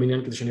מסביב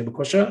לבניין כדי שנהיה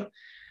בכושר,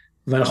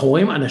 ואנחנו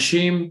רואים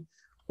אנשים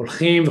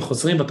הולכים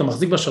וחוזרים, ואתה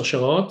מחזיק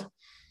בשרשראות,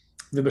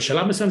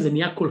 ובשלב מסוים זה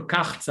נהיה כל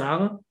כך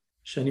צר,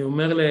 שאני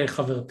אומר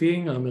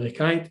לחברתי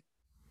האמריקאית,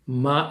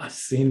 מה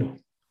עשינו?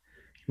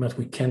 היא אומרת,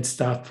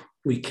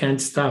 we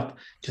can't stop,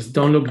 just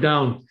don't look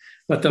down,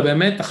 ואתה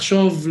באמת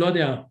תחשוב, לא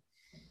יודע,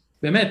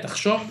 באמת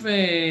תחשוב,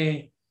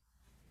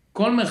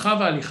 כל מרחב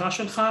ההליכה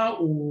שלך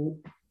הוא,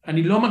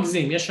 אני לא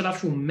מגזים, יש שלב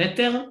שהוא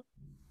מטר,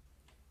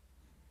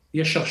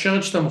 יש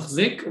שרשרת שאתה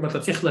מחזיק, ואתה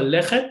צריך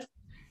ללכת,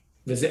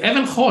 וזה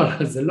אבן חול,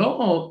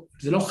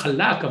 זה לא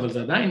חלק, אבל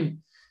זה עדיין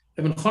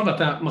אבן חול,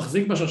 ואתה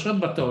מחזיק בשרשרת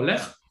ואתה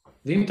הולך,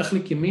 ואם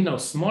תחליק ימינה או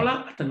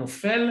שמאלה, אתה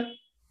נופל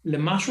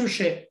למשהו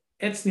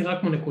שעץ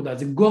נראה כמו נקודה,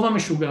 זה גובה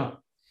משוגע,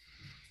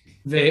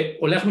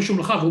 והולך משום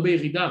לך והוא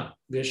בירידה,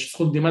 ויש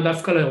זכות קדימה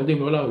דווקא ליורדים,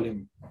 לא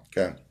לעולים.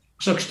 כן.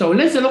 עכשיו, כשאתה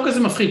עולה זה לא כזה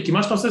מפחיד, כי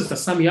מה שאתה עושה זה, אתה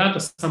שם יד, אתה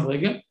שם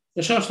רגל,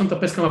 יש שלב שאתה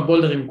מטפס כמה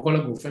בולדרים עם כל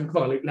הגוף, אין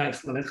כבר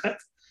ללכת,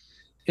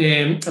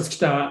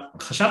 אז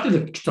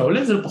חשבתי, כשאתה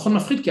עולה זה פחות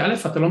מפחיד, כי א',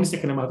 אתה לא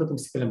מסתכל למטה, אתה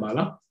מסתכל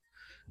למעלה,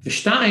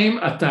 ו2,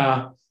 אתה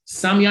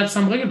שם יד,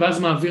 שם רגל, ואז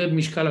מעביר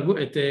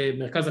את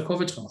מרכז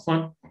הכובד שלך,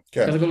 נכון?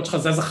 כן. מרכז הכובד שלך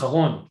זז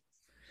אחרון.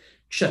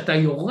 כשאתה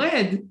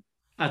יורד,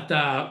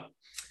 אתה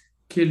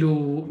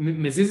כאילו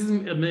מזיז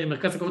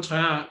מרכז הכובד שלך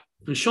היה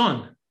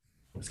ראשון,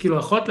 אז כאילו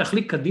יכולת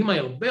להחליק קדימה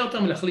הרבה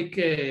יותר מלהחליק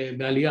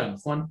בעלייה,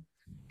 נכון?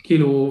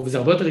 כאילו, וזה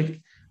הרבה יותר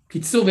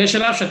קיצור, ויש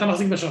שלב שאתה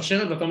מחזיק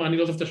בשרשרת, ואתה אומר, אני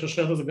לא עוזב את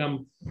השרשרת הזה גם,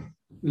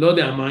 לא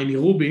יודע מה, הם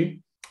יראו בי,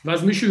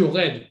 ואז מישהו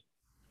יורד,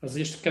 אז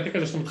יש קטע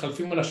כזה שאתם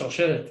מתחלפים על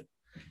השרשרת,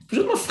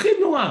 פשוט מפחיד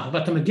נורא,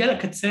 ואתה מגיע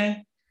לקצה,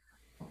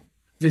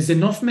 וזה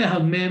נוף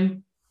מהמם,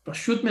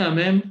 פשוט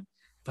מהמם,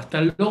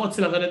 ואתה לא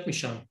רוצה לרדת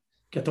משם,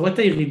 כי אתה רואה את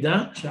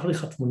הירידה, שלח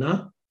לך תמונה,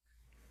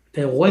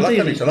 אתה רואה את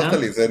הירידה, שלחת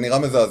לי, זה נראה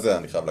מזעזע,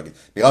 אני חייב להגיד,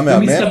 נראה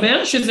מהמם.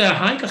 ומסתבר שזה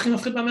ההייק הכי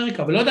מפחיד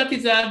באמריקה, ולא ידעתי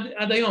את זה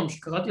עד היום,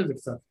 שקראתי לזה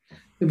קצת,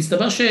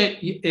 ומסתבר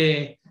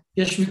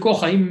שיש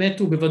ויכוח, האם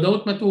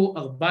בוודאות מתו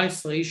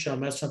 14 איש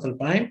מאז שנת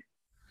 2000,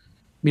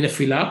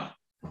 מנפילה,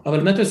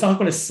 אבל מתו בסך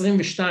הכל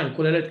 22,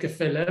 כולל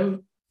התקפי לב,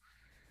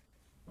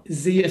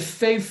 זה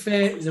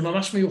יפהפה, זה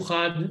ממש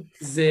מיוחד,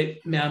 זה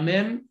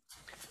מהמם,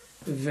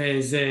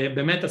 וזה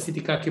באמת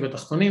עשיתי קקי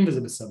בתחתונים,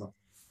 וזה בסדר.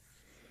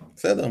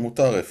 בסדר,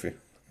 מותר אפי.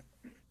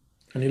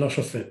 אני לא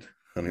שופט.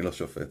 אני לא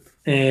שופט.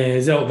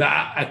 זהו,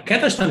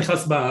 והקטע שאתה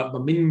נכנס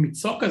במין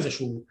מיצוק הזה,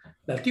 שהוא,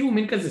 לדעתי הוא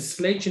מין כזה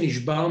סלייט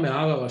שנשבר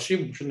מההר הראשי,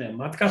 הוא פשוט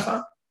נעמד ככה.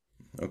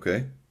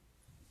 אוקיי.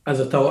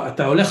 אז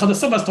אתה הולך עד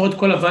הסוף, ואז אתה רואה את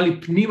כל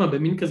הוואלי פנימה,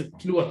 במין כזה,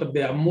 כאילו אתה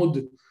בעמוד,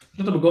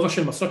 אתה בגובה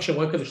של מסוק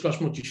שרואה כזה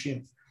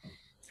 360.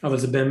 אבל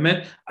זה באמת,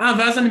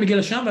 ואז אני מגיע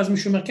לשם, ואז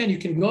מישהו אומר, כן,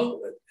 you can go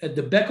at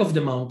the back of the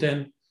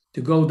mountain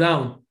to go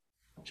down.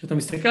 כשאתה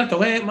מסתכל, אתה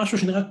רואה משהו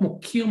שנראה כמו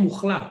קיר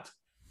מוחלט,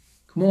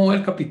 כמו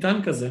אל קפיטן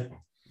כזה.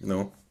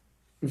 נו.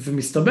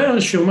 ומסתבר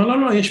שהוא אומר,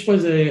 לא, יש פה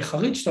איזה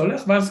חריץ שאתה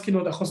הולך, ואז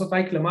כאילו אתה יכול לעשות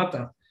אייק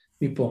למטה,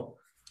 מפה.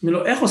 אני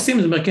אומר, איך עושים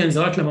את זה? אומר, כן, זה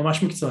רק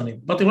לממש מקצוענים.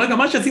 אמרתי, רגע,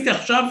 מה שעשיתי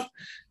עכשיו,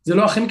 זה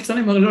לא הכי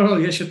מקצוענים? אמרתי,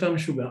 לא, יש יותר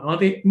משוגע.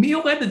 אמרתי, מי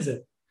יורד את זה?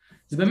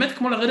 זה באמת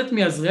כמו לרדת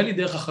מעזריאלי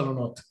דרך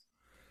החלונות.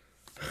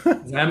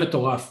 זה היה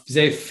מטורף.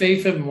 זה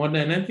יפהפה ומאוד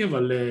נהניתי,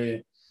 אבל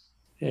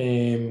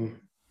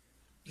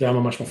זה היה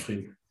ממש מפחיד.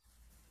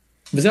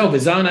 וזהו,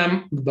 וזארן היה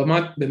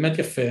באמת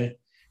יפה.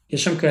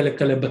 יש שם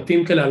כאלה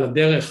בתים כאלה על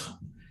הדרך.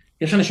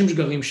 יש אנשים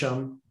שגרים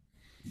שם.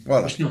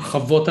 וואלה. יש להם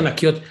חוות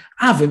ענקיות.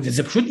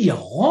 וזה פשוט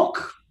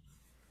ירוק?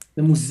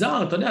 זה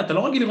מוזר, אתה יודע, אתה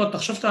לא רגיל לראות,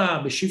 תחשוב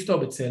שאתה בשיפטו או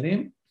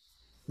בצאלים,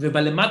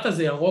 ובלמטה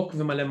זה ירוק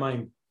ומלא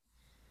מים.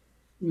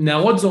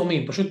 נערות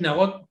זורמים, פשוט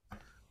נערות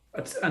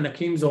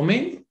ענקים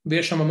זורמים,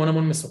 ויש שם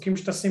המון מסוקים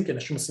שטסים, כי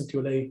אנשים עושים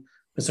טיולי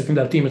מסוקים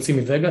דעתי, יוצאים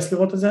מווגאס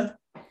לראות את זה,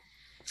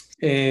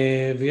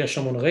 ויש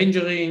המון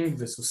ריינג'רינג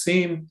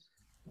וסוסים,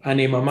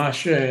 אני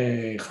ממש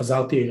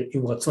חזרתי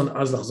עם רצון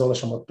אז לחזור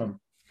לשם עוד פעם.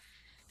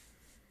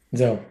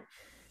 זהו.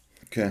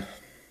 כן.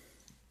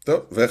 טוב,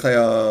 ואיך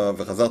היה,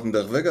 וחזרתם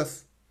דרך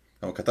וגאס?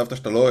 אבל כתבת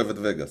שאתה לא אוהב את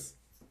וגאס.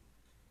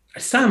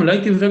 סתם, לא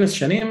הייתי בווגאס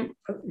שנים,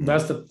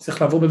 ואז אתה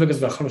צריך לעבור בווגאס,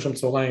 ואכלנו שם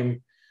צהריים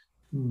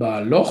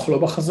בלוך, לא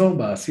בחזור,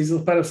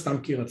 בסיזר פלס, סתם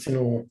כי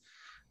רצינו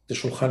את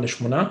השולחן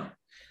ל8.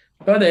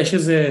 לא יודע, יש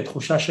איזו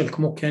תחושה של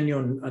כמו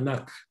קניון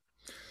ענק.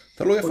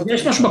 תלוי איפה אתה.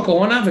 יש משהו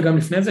בקורונה, וגם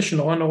לפני זה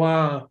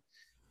שנורא,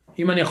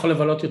 אם אני יכול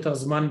לבלות יותר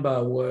זמן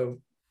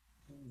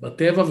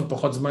בטבע,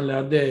 ופחות זמן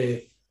ליד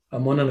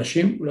המון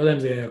אנשים, לא יודע אם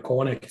זה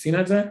הקורונה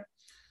הקצינה את זה,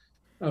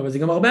 אבל זה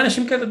גם הרבה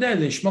אנשים כאלה, אתה יודע,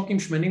 זה שמוקים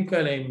שמנים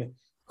כאלה, עם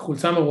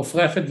חולצה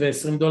מרופרפת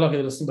ו$20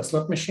 כדי לשים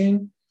בסלוט משין,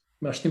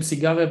 מעשנים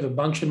סיגריה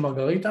ובנק של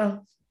מרגריטה.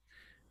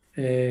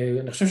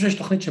 אני חושב שיש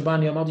תוכנית שבה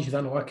אני אמרתי שזה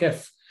היה נורא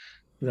כיף,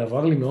 זה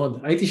עבר לי מאוד.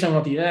 הייתי שם,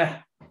 אמרתי,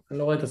 אני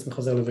לא רואה את עצמי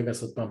חוזר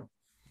לווגאס עוד פעם.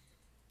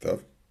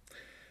 טוב.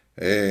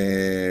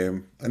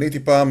 אני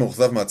טיפה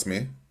מאוכזב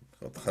מעצמי,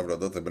 אתה חייב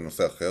להודות, זה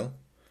בנושא אחר.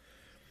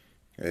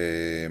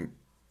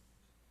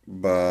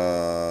 בשנה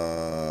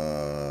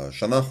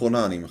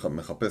האחרונה אני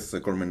מחפש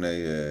כל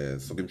מיני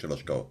סוגים של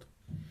השקעות.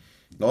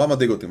 נורא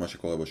מדאיג אותי מה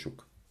שקורה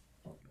בשוק.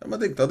 זה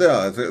מדאיג, אתה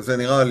יודע, זה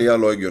נראה עלייה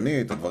לא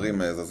הגיונית,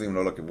 הדברים זזים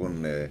לא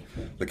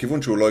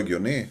לכיוון שהוא לא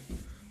הגיוני.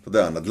 אתה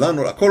יודע, נדל"ן,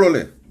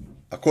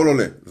 הכל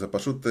עולה, זה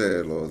פשוט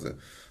לא זה.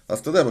 אז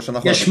אתה יודע, בשנה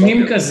האחרונה... יש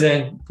מים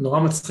כזה, נורא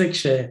מצחיק,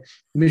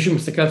 שמישהו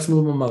מסתכל על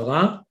עצמו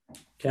במראה,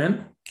 כן?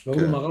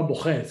 והוא במראה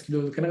בוחץ,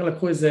 כאילו כנראה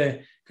לקחו איזה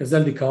כזה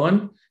על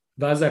דיכאון,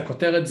 ואז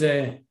הכותרת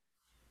זה,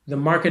 The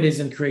market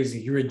isn't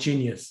crazy, you're a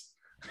genius.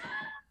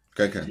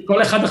 כן, כן.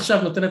 כל אחד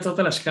עכשיו נותן הצעות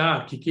על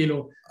השקעה, כי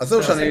כאילו, זה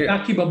עושה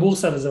קאקי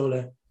בבורסה וזה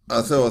עולה.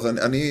 אז זהו, אז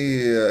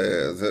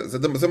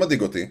זה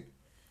מדאיג אותי,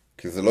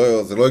 כי זה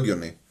לא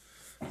הגיוני.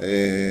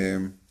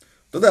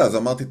 אתה יודע, אז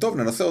אמרתי, טוב,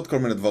 ננסה עוד כל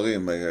מיני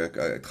דברים,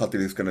 התחלתי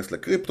להיכנס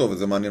לקריפטו,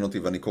 וזה מעניין אותי,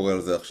 ואני קורא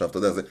על זה עכשיו, אתה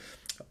יודע,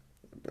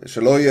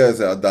 שלא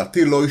יהיה,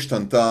 דעתי לא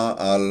השתנתה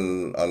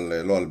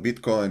לא על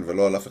ביטקוין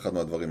ולא על אף אחד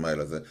מהדברים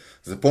האלה,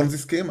 זה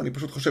פונזיסקים, אני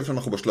פשוט חושב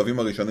שאנחנו בשלבים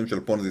הראשונים של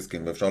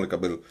פונזיסקים, ואפשר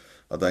לקבל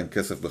עדיין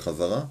כסף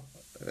בחזרה,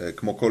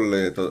 כמו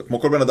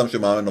כל בן אדם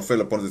שנופל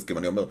לפונזיסקים,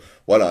 אני אומר,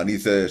 וואלה, אני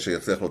זה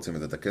שיצליח להוציא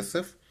מזה את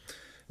הכסף,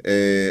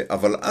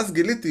 אבל אז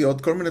גיליתי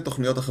עוד כל מיני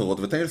תוכניות אחרות,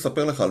 ותן לי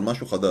לספר לך על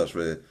משהו חדש,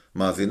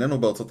 ומאזיננו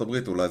בארצות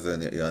הברית, אולי זה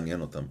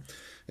יעניין אותם.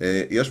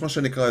 יש מה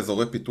שנקרא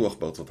אזורי פיתוח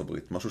בארצות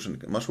הברית,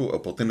 משהו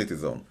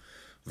opportunity zone,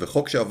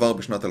 וחוק שעבר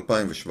בשנת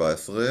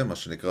 2017, מה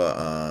שנקרא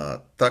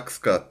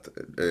ה-tax cut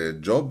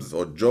jobs,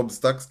 או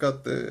jobs tax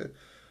cut,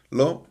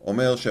 לא,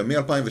 אומר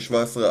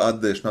שמ-2017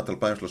 עד שנת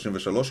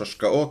 2033,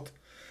 השקעות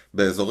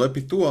באזורי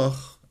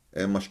פיתוח,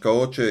 הם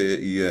השקעות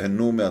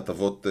שיהנו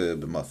מהטבות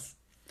במס.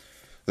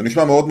 זה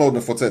נשמע מאוד מאוד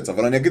מפוצץ,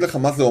 אבל אני אגיד לך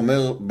מה זה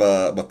אומר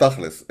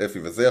בתכלס, אפי,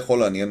 וזה יכול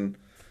לעניין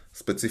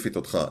ספציפית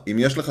אותך. אם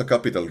יש לך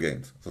capital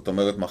gains, זאת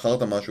אומרת,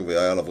 מכרת משהו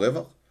והיה עליו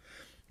רווח,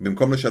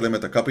 במקום לשלם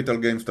את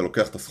ה-capital gains, אתה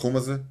לוקח את הסכום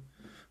הזה,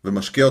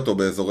 ומשקיע אותו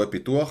באזורי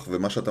פיתוח,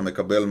 ומה שאתה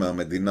מקבל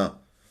מהמדינה,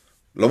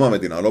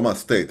 לא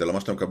מהסטייט, אלא מה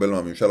שאתה מקבל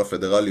מהממשל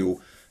הפדרלי, הוא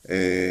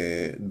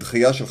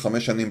דחייה של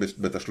 5 שנים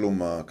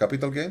בתשלום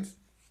ה-capital gains,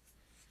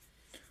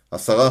 10%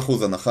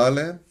 הנחה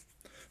עליהם,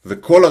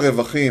 וכל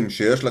הרווחים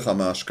שיש לך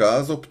מההשקעה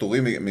הזו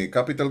פטורים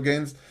מ-capital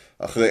gains,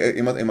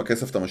 אם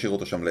הכסף אתה משאיר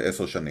אותו שם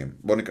ל10 שנים.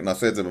 בואו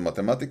נעשה את זה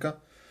במתמטיקה.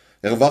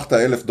 הרווחת $1,000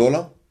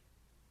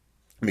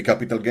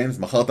 מ-capital gains,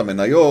 מכרת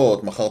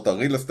מניות, מכרת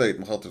real estate,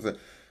 מכרת זה.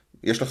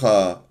 יש לך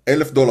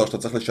 $1,000 שאתה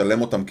צריך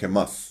לשלם אותם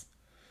כמס.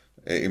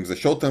 אם זה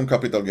short term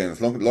capital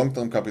gains, long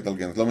term capital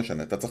gains, לא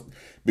משנה. אתה צריך,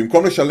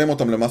 במקום לשלם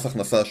אותם למס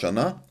הכנסה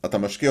השנה, אתה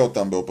משקיע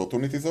אותם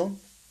ב-opportunity zone,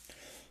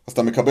 אז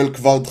אתה מקבל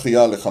כבר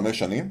דחייה ל5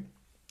 שנים.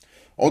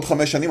 עוד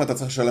 5 שנים אתה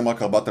צריך לשלם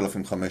רק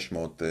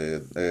 4,500,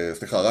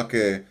 סליחה,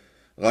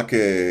 רק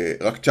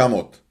 $900.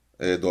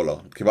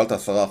 קיבלת 10%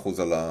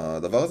 על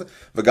הדבר הזה,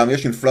 וגם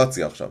יש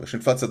אינפלציה עכשיו, יש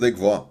אינפלציה די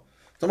גבוהה.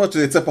 זאת אומרת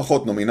שזה יצא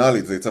פחות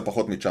נומינלית, זה יצא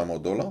פחות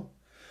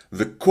 $900,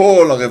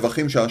 וכל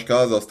הרווחים שההשקעה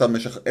הזו עשתה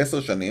במשך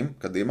 10 שנים,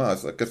 קדימה,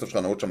 אז הכסף שלך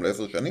נעוד שם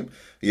ל10 שנים,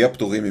 יהיה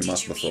פטורים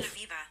ממס בסוף.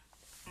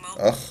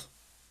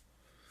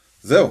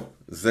 זהו,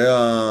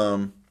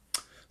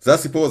 זה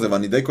הסיפור הזה,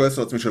 ואני די כועס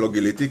על עצמי שלא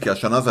גיליתי, כי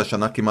השנה זה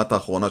השנה כמעט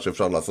האחרונה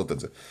שאפשר לעשות את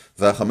זה.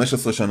 זה היה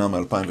 15 שנה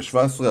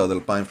מ-2017 עד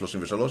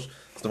 2033,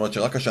 זאת אומרת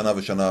שרק השנה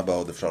ושנה הבאה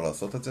עוד אפשר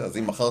לעשות את זה, אז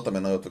אם מכרת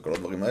מניות וכל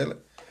הדברים האלה,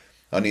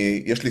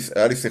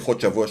 היה לי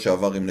שיחות שבוע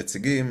שעבר עם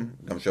נציגים,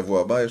 גם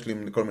שבוע הבא יש לי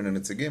כל מיני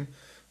נציגים,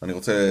 אני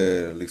רוצה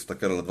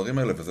להסתכל על הדברים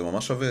האלה, וזה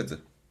ממש שווה את זה.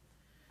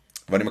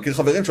 ואני מכיר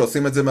חברים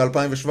שעושים את זה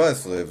מ-2017,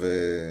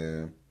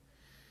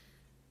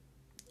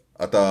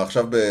 אתה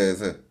עכשיו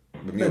בזה.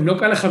 הם לא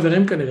כאלה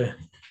חברים כנראה.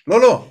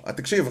 לא,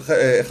 תקשיב,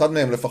 אחד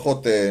מהם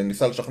לפחות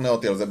ניסה לשכנע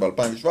אותי על זה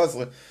ב-2017,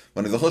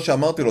 ואני זוכר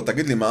שאמרתי לו,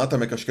 תגיד לי, מה אתה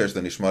מקשקש?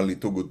 זה נשמע לי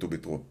too good to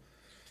be true.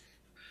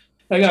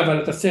 רגע,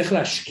 אבל אתה צריך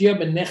להשקיע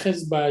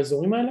בנכס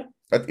באזורים האלה?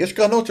 יש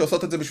קרנות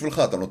שעושות את זה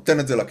בשבילך, אתה נותן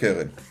את זה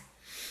לקרן.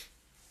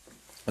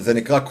 זה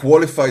נקרא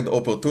Qualified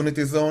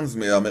Opportunity Zones,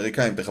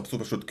 מהאמריקאים, תחפשו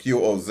פשוט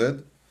QOZ.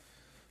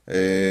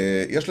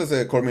 יש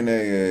לזה כל מיני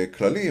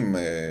כללים.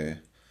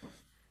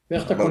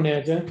 ואיך אתה קונה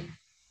את זה?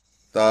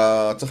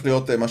 אתה צריך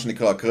להיות מה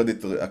שנקרא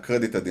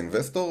Accredited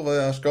Investor,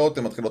 וההשקעות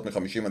הן מתחילות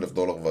 $50,000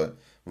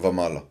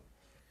 ומעלה.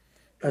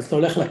 אז אתה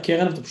הולך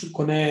לקרן ואתה פשוט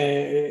קונה...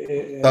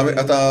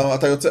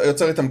 אתה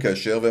יוצר איתם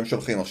קשר והם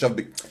שולחים. עכשיו,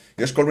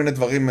 יש כל מיני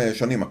דברים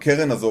שונים.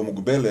 הקרן הזו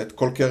מוגבלת,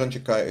 כל קרן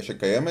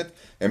שקיימת,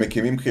 הם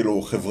מקימים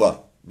כאילו חברה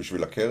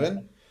בשביל הקרן,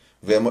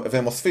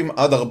 והם אוספים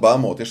עד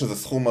 400, יש איזה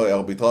סכום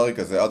ארביטררי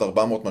כזה, עד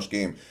 400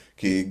 משקיעים.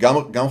 כי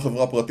גם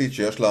חברה פרטית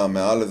שיש לה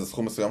מעל איזה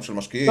סכום מסוים של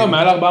משקיעים... לא,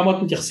 מעל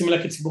 400 מתייחסים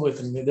אליה כציבורית,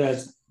 אני יודע את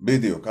זה.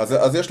 בדיוק.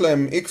 אז יש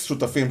להם X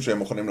שותפים שהם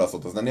מוכנים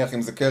לעשות. אז נניח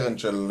אם זה קרן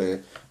של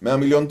 $100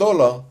 מיליון,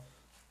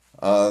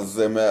 אז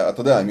הם,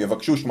 אתה יודע, הם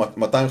יבקשו $250,000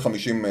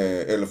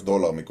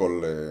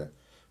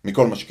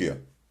 מכל משקיע.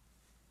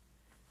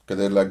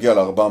 כדי להגיע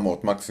ל-400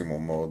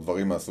 מקסימום, או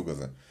דברים מהסוג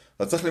הזה.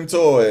 אז צריך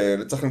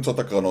למצוא את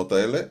הקרנות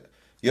האלה.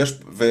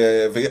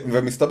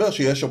 ומסתבר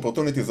שיש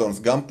opportunity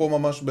zones גם פה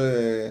ממש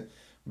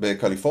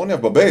בקליפורניה,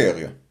 בביי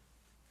אריה.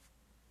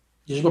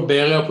 יש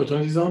בביי אריה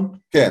opportunity zone?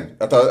 כן,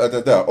 אתה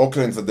יודע,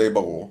 אוקלנד זה די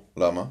ברור.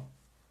 למה?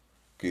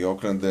 כי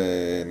אוקלנד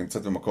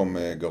נמצאת במקום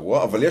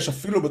גרוע, אבל יש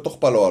אפילו בתוך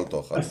פאלו אלטו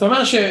אחת. אז אתה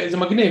אומר שזה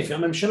מגניב,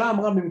 הממשלה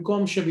אמרה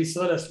במקום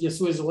שבישראל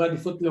יעשו אזורי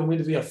עדיפות לאומית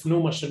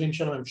ויפנו משאבים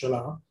של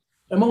הממשלה,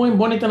 הם אומרים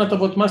בוא ניתן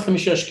הטבות מס למי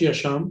שישקיע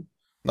שם.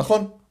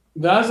 נכון.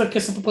 ואז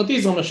הכסף הפרטי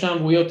יזרום לשם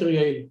והוא יהיה יותר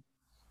יעיל.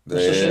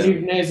 שאני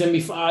אבנה איזה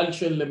מפעל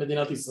של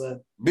מדינת ישראל.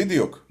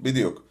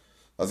 בדיוק.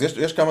 אז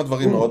יש כמה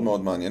דברים מאוד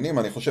מאוד מעניינים,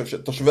 אני חושב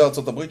שתושבי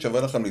ארצות הברית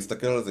שווה לכם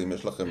להסתכל על זה אם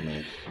יש לכם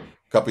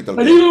קפיטל.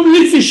 אני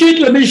ממליץ אישית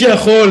למי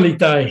שיכול,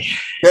 איתי.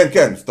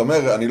 כן, זאת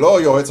אומרת, אני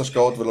לא יועץ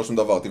השקעות ולא שום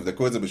דבר,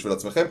 תבדקו את זה בשביל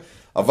עצמכם,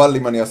 אבל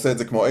אם אני אעשה את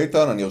זה כמו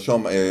איתן, אני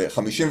ארשום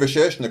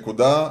 56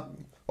 נקודה,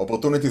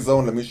 opportunity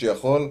zone למי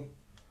שיכול,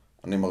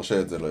 אני מרשה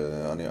את זה,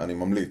 אני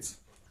ממליץ.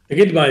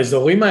 תגיד,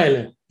 באזורים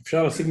האלה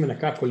אפשר להשיג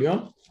מנקה כל יום?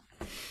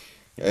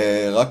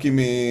 רק אם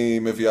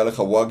היא מביאה לך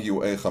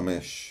וואגיו A5.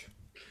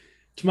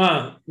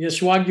 תשמע,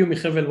 יש וואגיו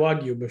מחבל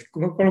וואגיו,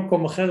 בכל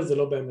מקום אחר זה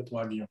לא באמת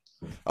וואגיו.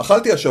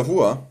 אכלתי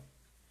השבוע,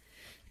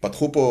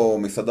 פתחו פה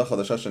מסעדה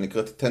חדשה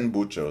שנקראת 10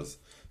 Butchers,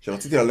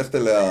 שרציתי ללכת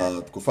אליה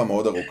תקופה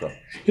מאוד ארוכה.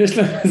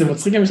 זה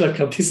מצחיק גם של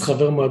כרטיס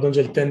חבר מועדון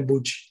של 10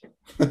 Butch.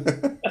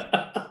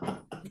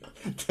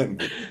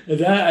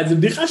 זו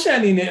בדיחה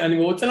שאני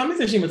רוצה להאמין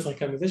זה שהיא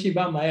מצחיקה, מזה שהיא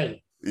באה מהר.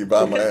 היא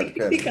באה מהר,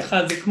 כן.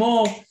 ככה, זה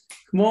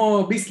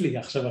כמו ביסלי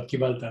עכשיו את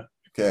קיבלת.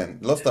 כן,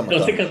 לא סתם אתה.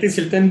 אתה רוצה כרטיס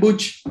של 10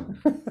 Butch?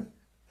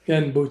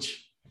 כן,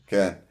 בוטש.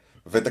 כן,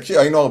 ותקשיב,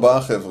 היינו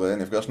 4 חבר'ה,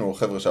 נפגשנו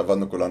חבר'ה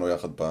שעבדנו כולנו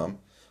יחד פעם.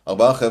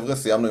 4 חבר'ה,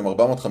 סיימנו עם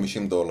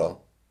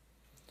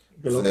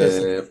 $450.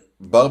 זה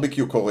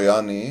ברביקיו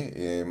קוריאני,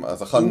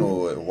 אז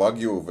אכלנו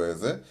וואגיו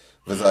וזה,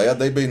 וזה היה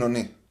די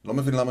בינוני. לא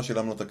מבין למה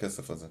שילמנו את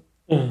הכסף הזה.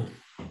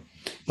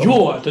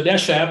 אתה יודע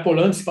שהיה פה,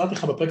 לא יודע, סיפרתי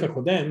לך בפרק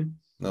הקודם,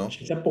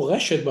 שהייתה פה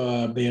רשת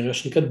בעיר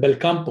שנקראת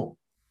בלקמפו.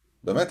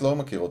 באמת לא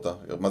מכיר אותה.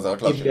 מה זה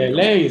רק להשאיר?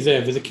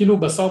 וזה כאילו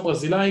בשר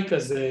ברזילאי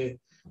כזה,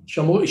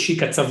 שהיא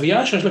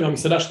קצבייה, שיש לה גם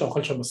מסעדה שאתה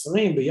אוכל שם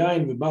בשרים,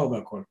 ביין ובר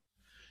והכל.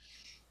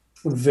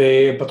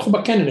 ופתחו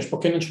בקניון, יש פה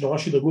קניון שנורא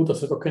שדרגו אותו,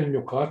 עושה פה קניון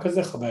יוקרה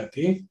כזה,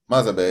 חווייתי.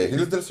 מה זה,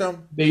 בהילסדל שם?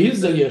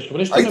 בהילסדל יש,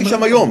 אבל יש... הייתי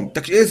שם היום,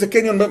 תקשיב, איזה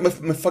קניון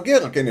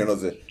מפגר הקניון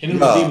הזה. קניון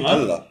מדהים,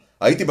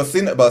 הייתי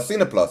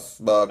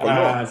בסינפלס,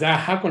 בקולנוע. זה היה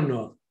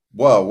הקולנוע.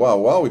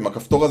 וואו, עם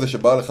הכפתור הזה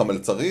שבא לך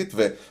מלצרית,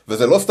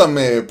 וזה לא סתם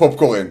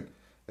פופקורן.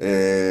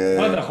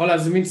 אתה יכול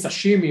להזמין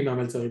סשימי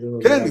מהמלצרית.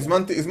 כן,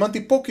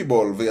 הזמנתי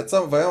פוקיבול,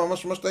 ויצא, והיה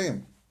ממש ממש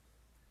טעים.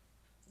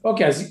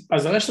 אוקיי,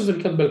 אז הרשת הזה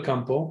נקראת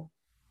בלקמפו.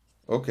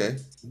 אוקיי.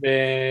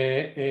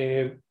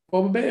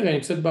 ופה בבאר, אני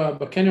נמצאת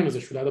בקניון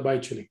הזה, שהוא ליד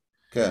הבית שלי.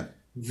 כן.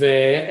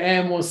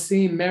 והם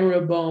עושים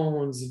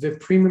מריבונס,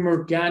 ופרימיום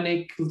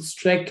אורגניק,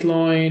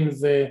 סטרקלוין,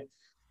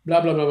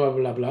 ובלה בלה בלה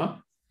בלה בלה.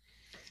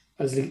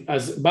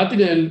 אז באתי,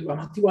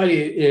 אמרתי,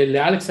 וואי,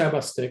 לאלכס היה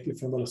בסטייק,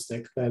 לפעמים על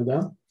הסטייק, אתה ילדה.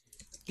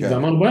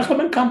 ואמרנו, בוא נלך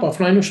לבן קמפו,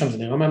 אפילו היינו שם, זה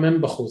נראה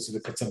מהמם בחוץ,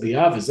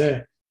 וקצבייה וזה,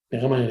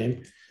 נראה מעניינים.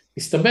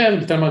 מסתבר,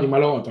 ביטל אמרתי, מה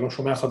לא, אתה לא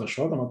שומע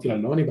חדשות? אמרתי לה,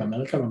 לא, אני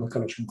באמריקה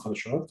לא שומעים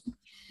חדשות.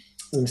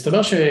 אז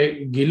מסתבר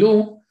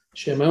שגילו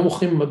שהם היום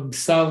מוכרים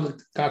בשר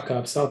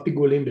קקה, בשר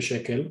פיגולים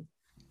בשקל,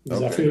 וזה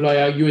אוקיי. אפילו לא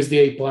היה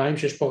USDA פריים,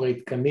 שיש פה הרי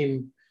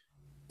תקנים,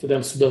 אתה יודע,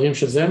 מסודרים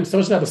של זה,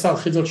 מסתבר שזה הבשר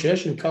הכי זול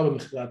שיש, שנמכר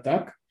במחירי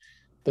עתק,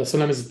 תעשו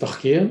להם איזה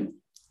תחקיר,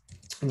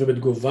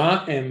 ובתגובה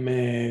הם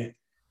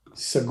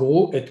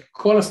סגרו את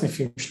כל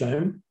הסניפים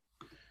שלהם,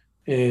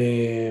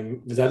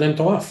 וזה עדיין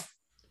מטורף,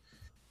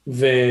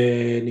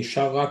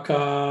 ונשאר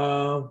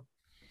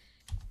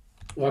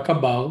רק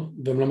הבר,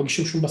 והם לא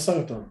מגישים שום בשר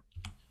יותר,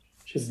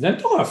 שזה די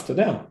מטורף, אתה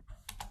יודע.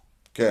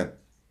 כן,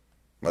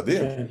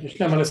 מדהים. כן,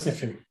 יש להם מלא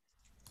סניפים.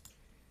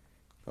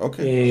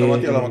 אוקיי,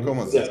 שמעתי על המקום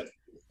הזה.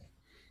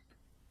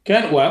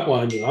 כן,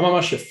 הוא נראה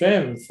ממש יפה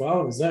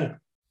ומפואר וזה.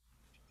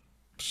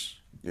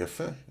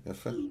 יפה,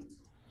 יפה.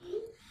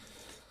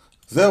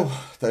 זהו,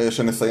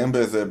 שנסיים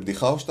באיזה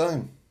בדיחה או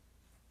שתיים?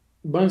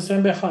 בוא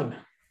נסיים באחד.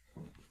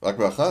 רק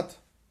באחת?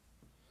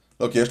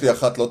 לא, כי יש לי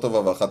אחת לא טובה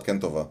ואחת כן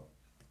טובה.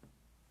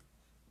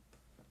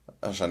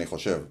 שאני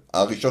חושב.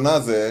 הראשונה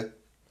זה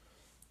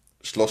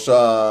 3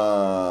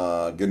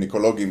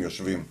 גניקולוגים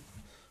יושבים.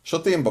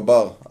 שותים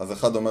בבר. אז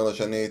אחד אומר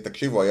לשני,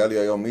 תקשיבו, היה לי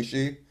היום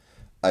מישהי,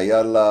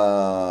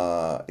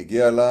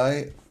 הגיע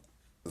אליי,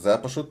 זה היה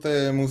פשוט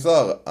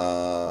מוזר.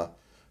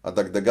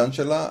 הדגדגן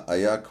שלה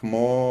היה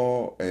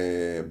כמו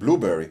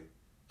בלוברי,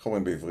 איך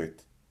אומרים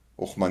בעברית?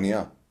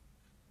 רוחמניה.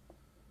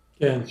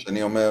 כן.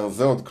 שאני אומר,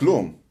 זה עוד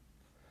כלום.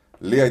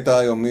 לי הייתה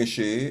היום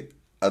מישהי,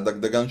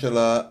 הדגדגן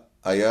שלה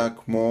היה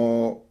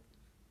כמו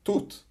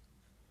תות.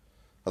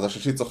 אז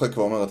השלישי צוחק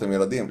ואומר, אתם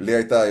ילדים, לי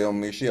הייתה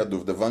היום מישהי,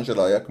 הדובדבן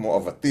שלה היה כמו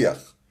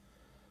אבטיח.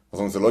 אז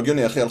זה לא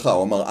הגיוני, אחי הלכה.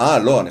 הוא אמר,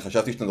 לא, אני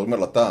חשבתי שאתם מדברים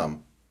על הטעם.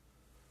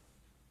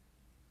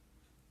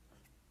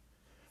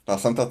 אתה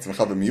שמת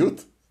עצמך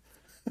במיוט?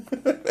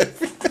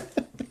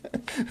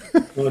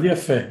 מאוד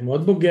יפה,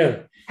 מאוד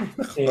בוגר.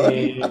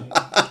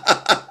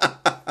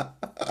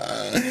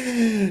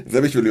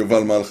 זה בשביל יובל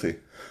מלכי.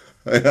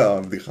 היה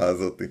הבדיחה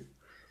הזאת.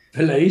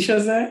 ולאיש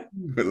הזה?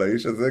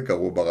 ולאיש הזה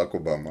קראו ברק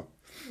אובמה.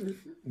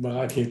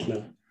 ברק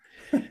היטלר.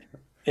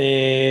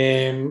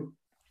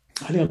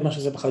 היה לי עוד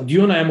משהו שזה בכלל.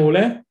 דיון היה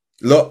מעולה?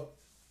 לא,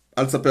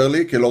 אל תספר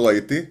לי, כי לא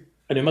ראיתי.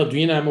 אני אומר,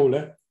 דיון היה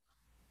מעולה.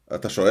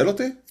 אתה שואל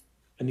אותי?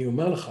 אני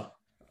אומר לך.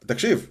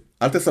 תקשיב,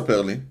 אל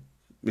תספר לי,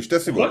 משתי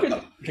סיבות.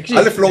 תקשיב,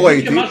 א', לא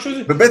ראיתי,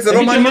 וב', זה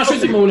לא מעניין משהו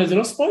זה אותי. מעולה, זה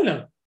לא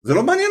ספוילר. זה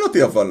לא מעניין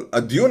אותי, אבל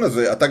הדיון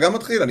הזה, אתה גם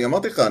מתחיל, אני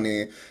אמרתי לך,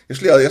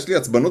 יש לי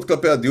עצבנות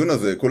כלפי הדיון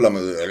הזה, כולם,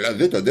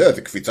 זה, אתה יודע,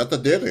 זה קפיצת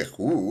הדרך,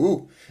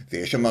 זה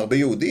יש שם הרבה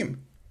יהודים.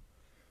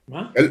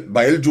 מה?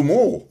 באל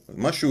ג'ומור,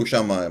 משהו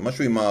שם,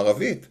 משהו עם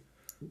הערבית.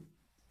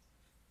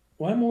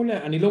 הוא היה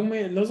מעולה, אני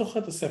לא זוכר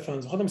את הספר,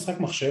 אני זוכר את המשחק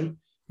מחשב,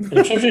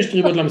 אני חושב שיש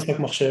טריבות למשחק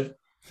מחשב.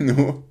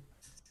 נו.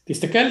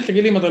 תסתכל,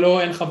 תגיד לי אם אתה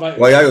לא, אין חוויה.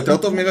 הוא היה יותר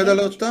טוב מרד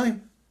אלרט 2?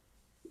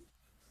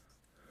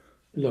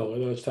 לא,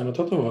 רד אלרט 2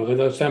 יותר טוב, אבל רד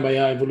אלרט 2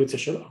 היה האבולוציה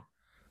שלו.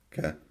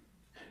 כן.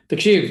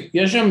 תקשיב,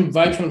 יש שם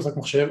וייב של משחק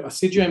מחשב,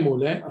 ה-CGI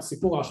מעולה,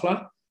 הסיפור אחלה,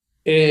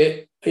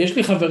 יש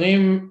לי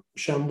חברים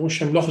שאמרו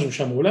שהם לא חושבים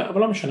שהם מעולה,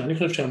 אבל לא משנה, אני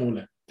חושב שהם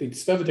מעולה.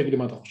 תצפה ותגיד לי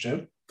מה אתה חושב.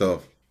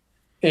 טוב.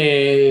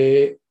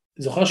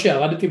 זוכר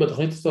שירדתי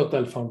בתוכנית הזאת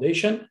על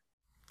פאונדיישן?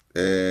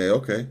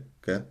 אוקיי,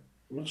 כן.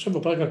 אני חושב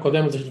בפרק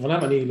הקודם הזה של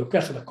לפניו, אני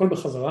לוקח את הכל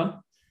בחזרה,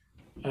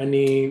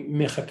 אני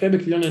מחכה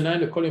בכליון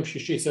עיניים לכל יום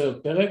שישי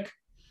סרט פרק,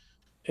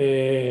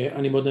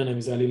 אני מאוד נהנה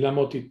מזה, עלילה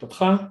מאוד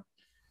התפתחה,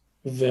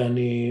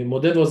 ואני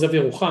מודד ועוזב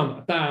ירוחם,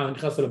 אתה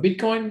נכנסת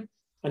לביטקוין,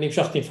 אני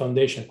המשכתי עם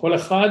פאונדיישן,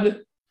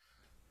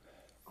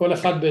 כל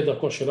אחד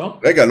בדרכו שלו.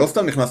 רגע, לא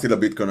סתם נכנסתי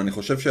לביטקוין, אני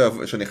חושב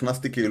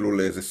שנכנסתי כאילו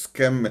לאיזה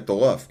סכם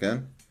מטורף, כן?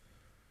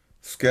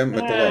 סכם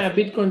מטורף.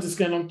 ביטקוין זה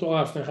סכם לא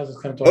מטורף, נכנס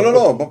לסכם מטורף.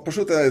 לא,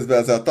 פשוט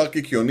זה אתר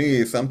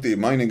קיקיוני, שמתי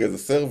מיינינג איזה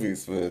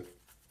סרוויס,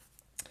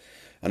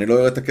 ואני לא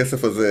אראה את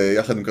הכסף הזה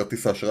יחד עם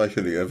כרטיס האשראי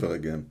שלי ever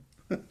again.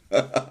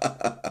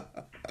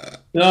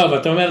 לא,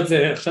 אבל אתה אומר את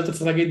זה, עכשיו אתה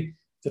צריך להגיד,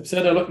 זה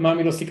בסדר,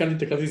 מאמי לא סיכנתי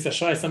את הכרטיס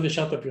האשראי, שמתי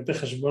ישר את פרטי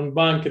חשבון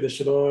בנק כדי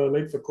שלא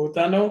ידפקו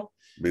אותנו.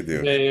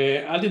 בדיוק.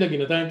 ואל תדאגי,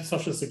 נתיים את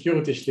הסוף של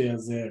סקיוריטי שלי,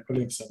 אז הכל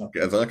יהיה בסדר.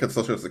 כן, זה רק את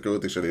הסוף של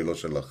סקיוריטי שלי, לא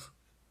שלך.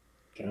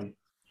 כן.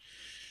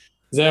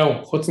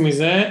 זהו, חוץ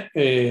מזה...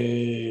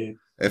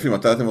 אפי,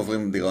 מתי אתם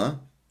עוברים דירה?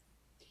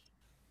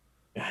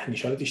 אני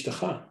שואל את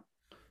אשתך.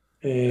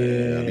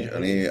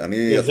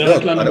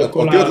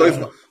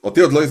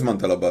 אותי עוד לא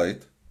הזמנת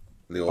לבית.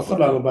 אף אחד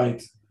לא היה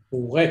בבית,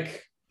 הוא ריק.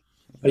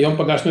 היום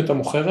פגשנו את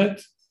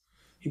המוכרת,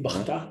 היא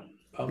בכתה.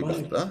 היא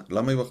בכתה?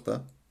 למה היא בכתה?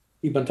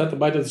 היא בנתה את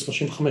הבית הזה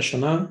 35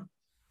 שנה,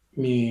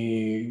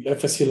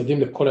 מ-0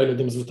 ילדים לכל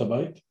הילדים עזבו את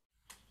הבית.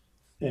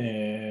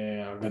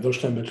 הגדול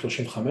שלהם בן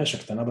 35,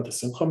 הקטנה בת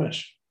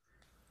 25.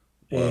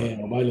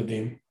 4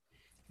 ילדים.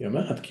 היא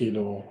אומרת,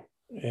 כאילו,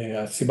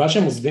 הסיבה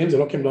שהם עוזבים זה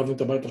לא כי הם לא אוהבים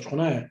את הבית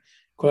בשכונה,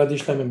 כל הילדים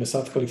שלהם הם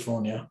בסארט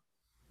קליפורניה,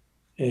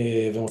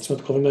 והם רוצים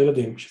להיות קרובים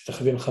לילדים,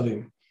 שתחווים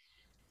חדים.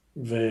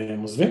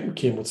 והם עוזבים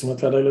כי הם רוצים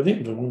להיות ליד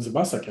הילדים, והם אומרים זה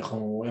באסה, כי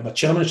הם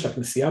הצ'רמן של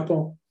הכנסייה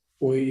פה,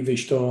 הוא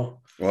ואשתו.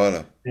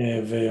 וואלה.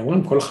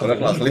 ואומרים כל החברים.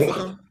 הולך להחליף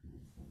אותם?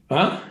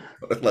 מה?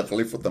 הולך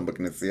להחליף אותם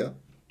בכנסייה?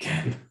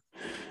 כן.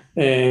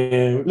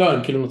 לא,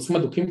 הם כאילו נוצרים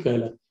אדוקים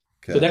כאלה.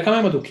 כן. אתה יודע כמה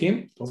הם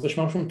אדוקים? אתה רוצה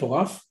לשמוע משהו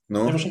מטורף?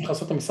 נו. איפה שאני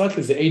נכנס למשרד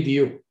שלי זה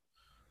ADU.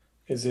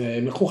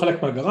 הם לקחו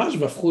חלק מהגראז'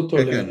 והפכו אותו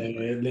כן, כן.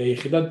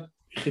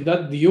 ליחידת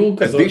דיור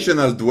כזאת.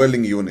 additional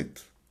dwelling unit.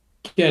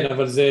 כן,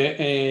 אבל זה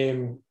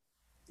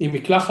עם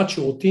מקלחת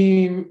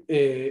שירותים,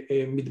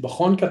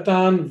 מטבחון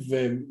קטן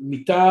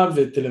ומיטה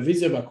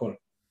וטלוויזיה והכל.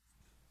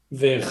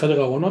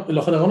 וחדר ארונות,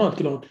 לא חדר ארונות,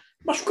 כאילו,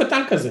 משהו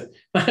קטן כזה.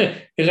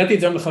 הראיתי את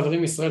זה היום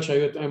לחברים מישראל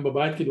שהיו היום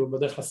בבית, כאילו,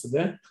 בדרך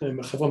לשדה,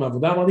 חבר'ה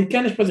מהעבודה, אמרתי,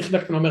 כן, יש פה איזו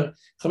יחידה קטנה, אומר,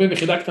 חביב,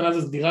 יחידה קטנה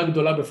זו דירה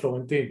גדולה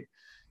בפלורנטין.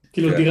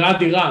 כאילו,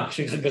 דירה,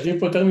 כשגרים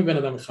פה יותר מבן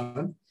אדם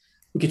אחד.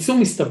 בקיצור,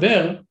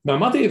 מסתבר,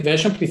 ואמרתי,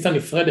 ויש שם כניסה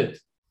נפרדת,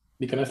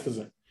 להיכנס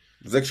לזה.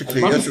 זה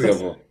כשישו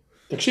יבוא.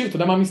 תקשיב, אתה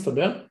יודע מה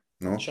מסתבר?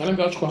 שהיה להם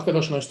גרש כוח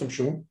גדול שלא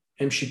השתמשו,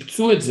 הם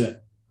שיפצו את זה,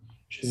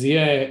 שזה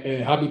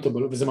יהיה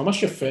הביטבל, וזה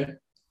ממש יפה,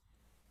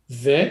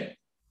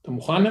 ואתה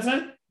מוכן לזה?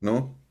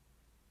 נו.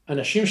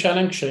 אנשים שהיה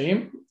להם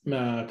קשיים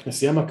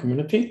מהכנסייה,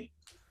 מהקומיוניטי,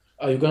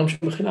 היו גרים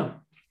שם בחינם.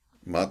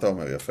 מה אתה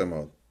אומר? יפה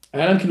מאוד.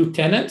 היה להם כאילו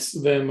טננטס,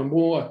 והם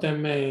אמרו,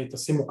 אתם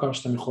תשימו כמה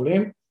שאתם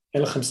יכולים,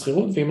 אין לכם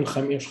שכירות, ואם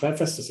יש לך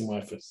אפס, תשימו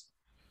אפס.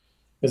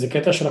 וזה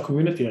קטע של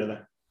הקומיוניטי האלה.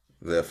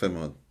 זה יפה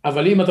מאוד.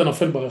 אבל אם אתה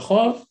נופל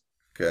ברחוב,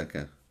 כן,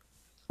 כן.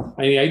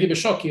 אני הייתי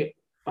בשוק, כי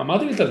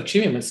אמרתי לי,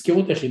 תקשיבי, הם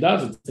הזכירו את היחידה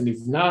הזאת, זה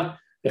נבנה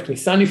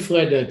לכניסה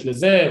נפרדת,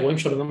 לזה, רואים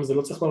שהבן הזה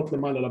לא צריך לעלות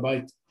למעלה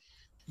לבית.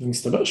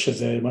 ומסתבר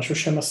שזה משהו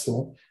שהם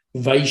עשו,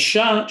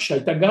 והאישה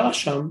שהייתה גרה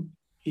שם,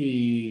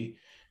 היא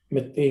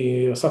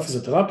עושה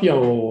פיזיותרפיה,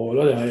 או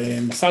לא יודע,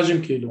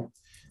 מסאז'ים כאילו,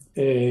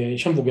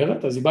 אישה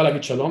מבוגרת, אז היא באה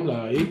להגיד שלום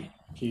להיא,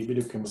 כי היא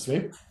בדיוק הם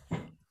עוזבים,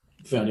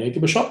 ואני הייתי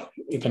בשוק,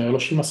 היא כנראה לא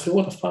שילמה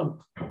שכירות אף פעם.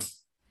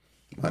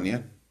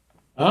 מעניין.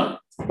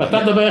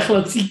 ואתה מדבר איך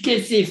להוציא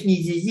כסף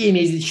מזיזים,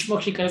 איזה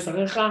שמוק שיכנס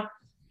עליך,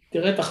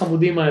 תראה את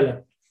החמודים האלה.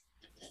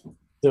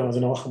 זהו, זה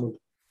נורא חמוד.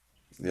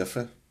 יפה.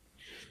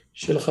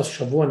 שיהיה לך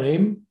שבוע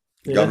נעים.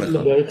 גם לך. נלך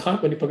לדבר איתך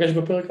וניפגש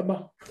בפרק הבא.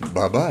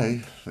 ביי ביי,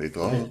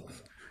 להתראות.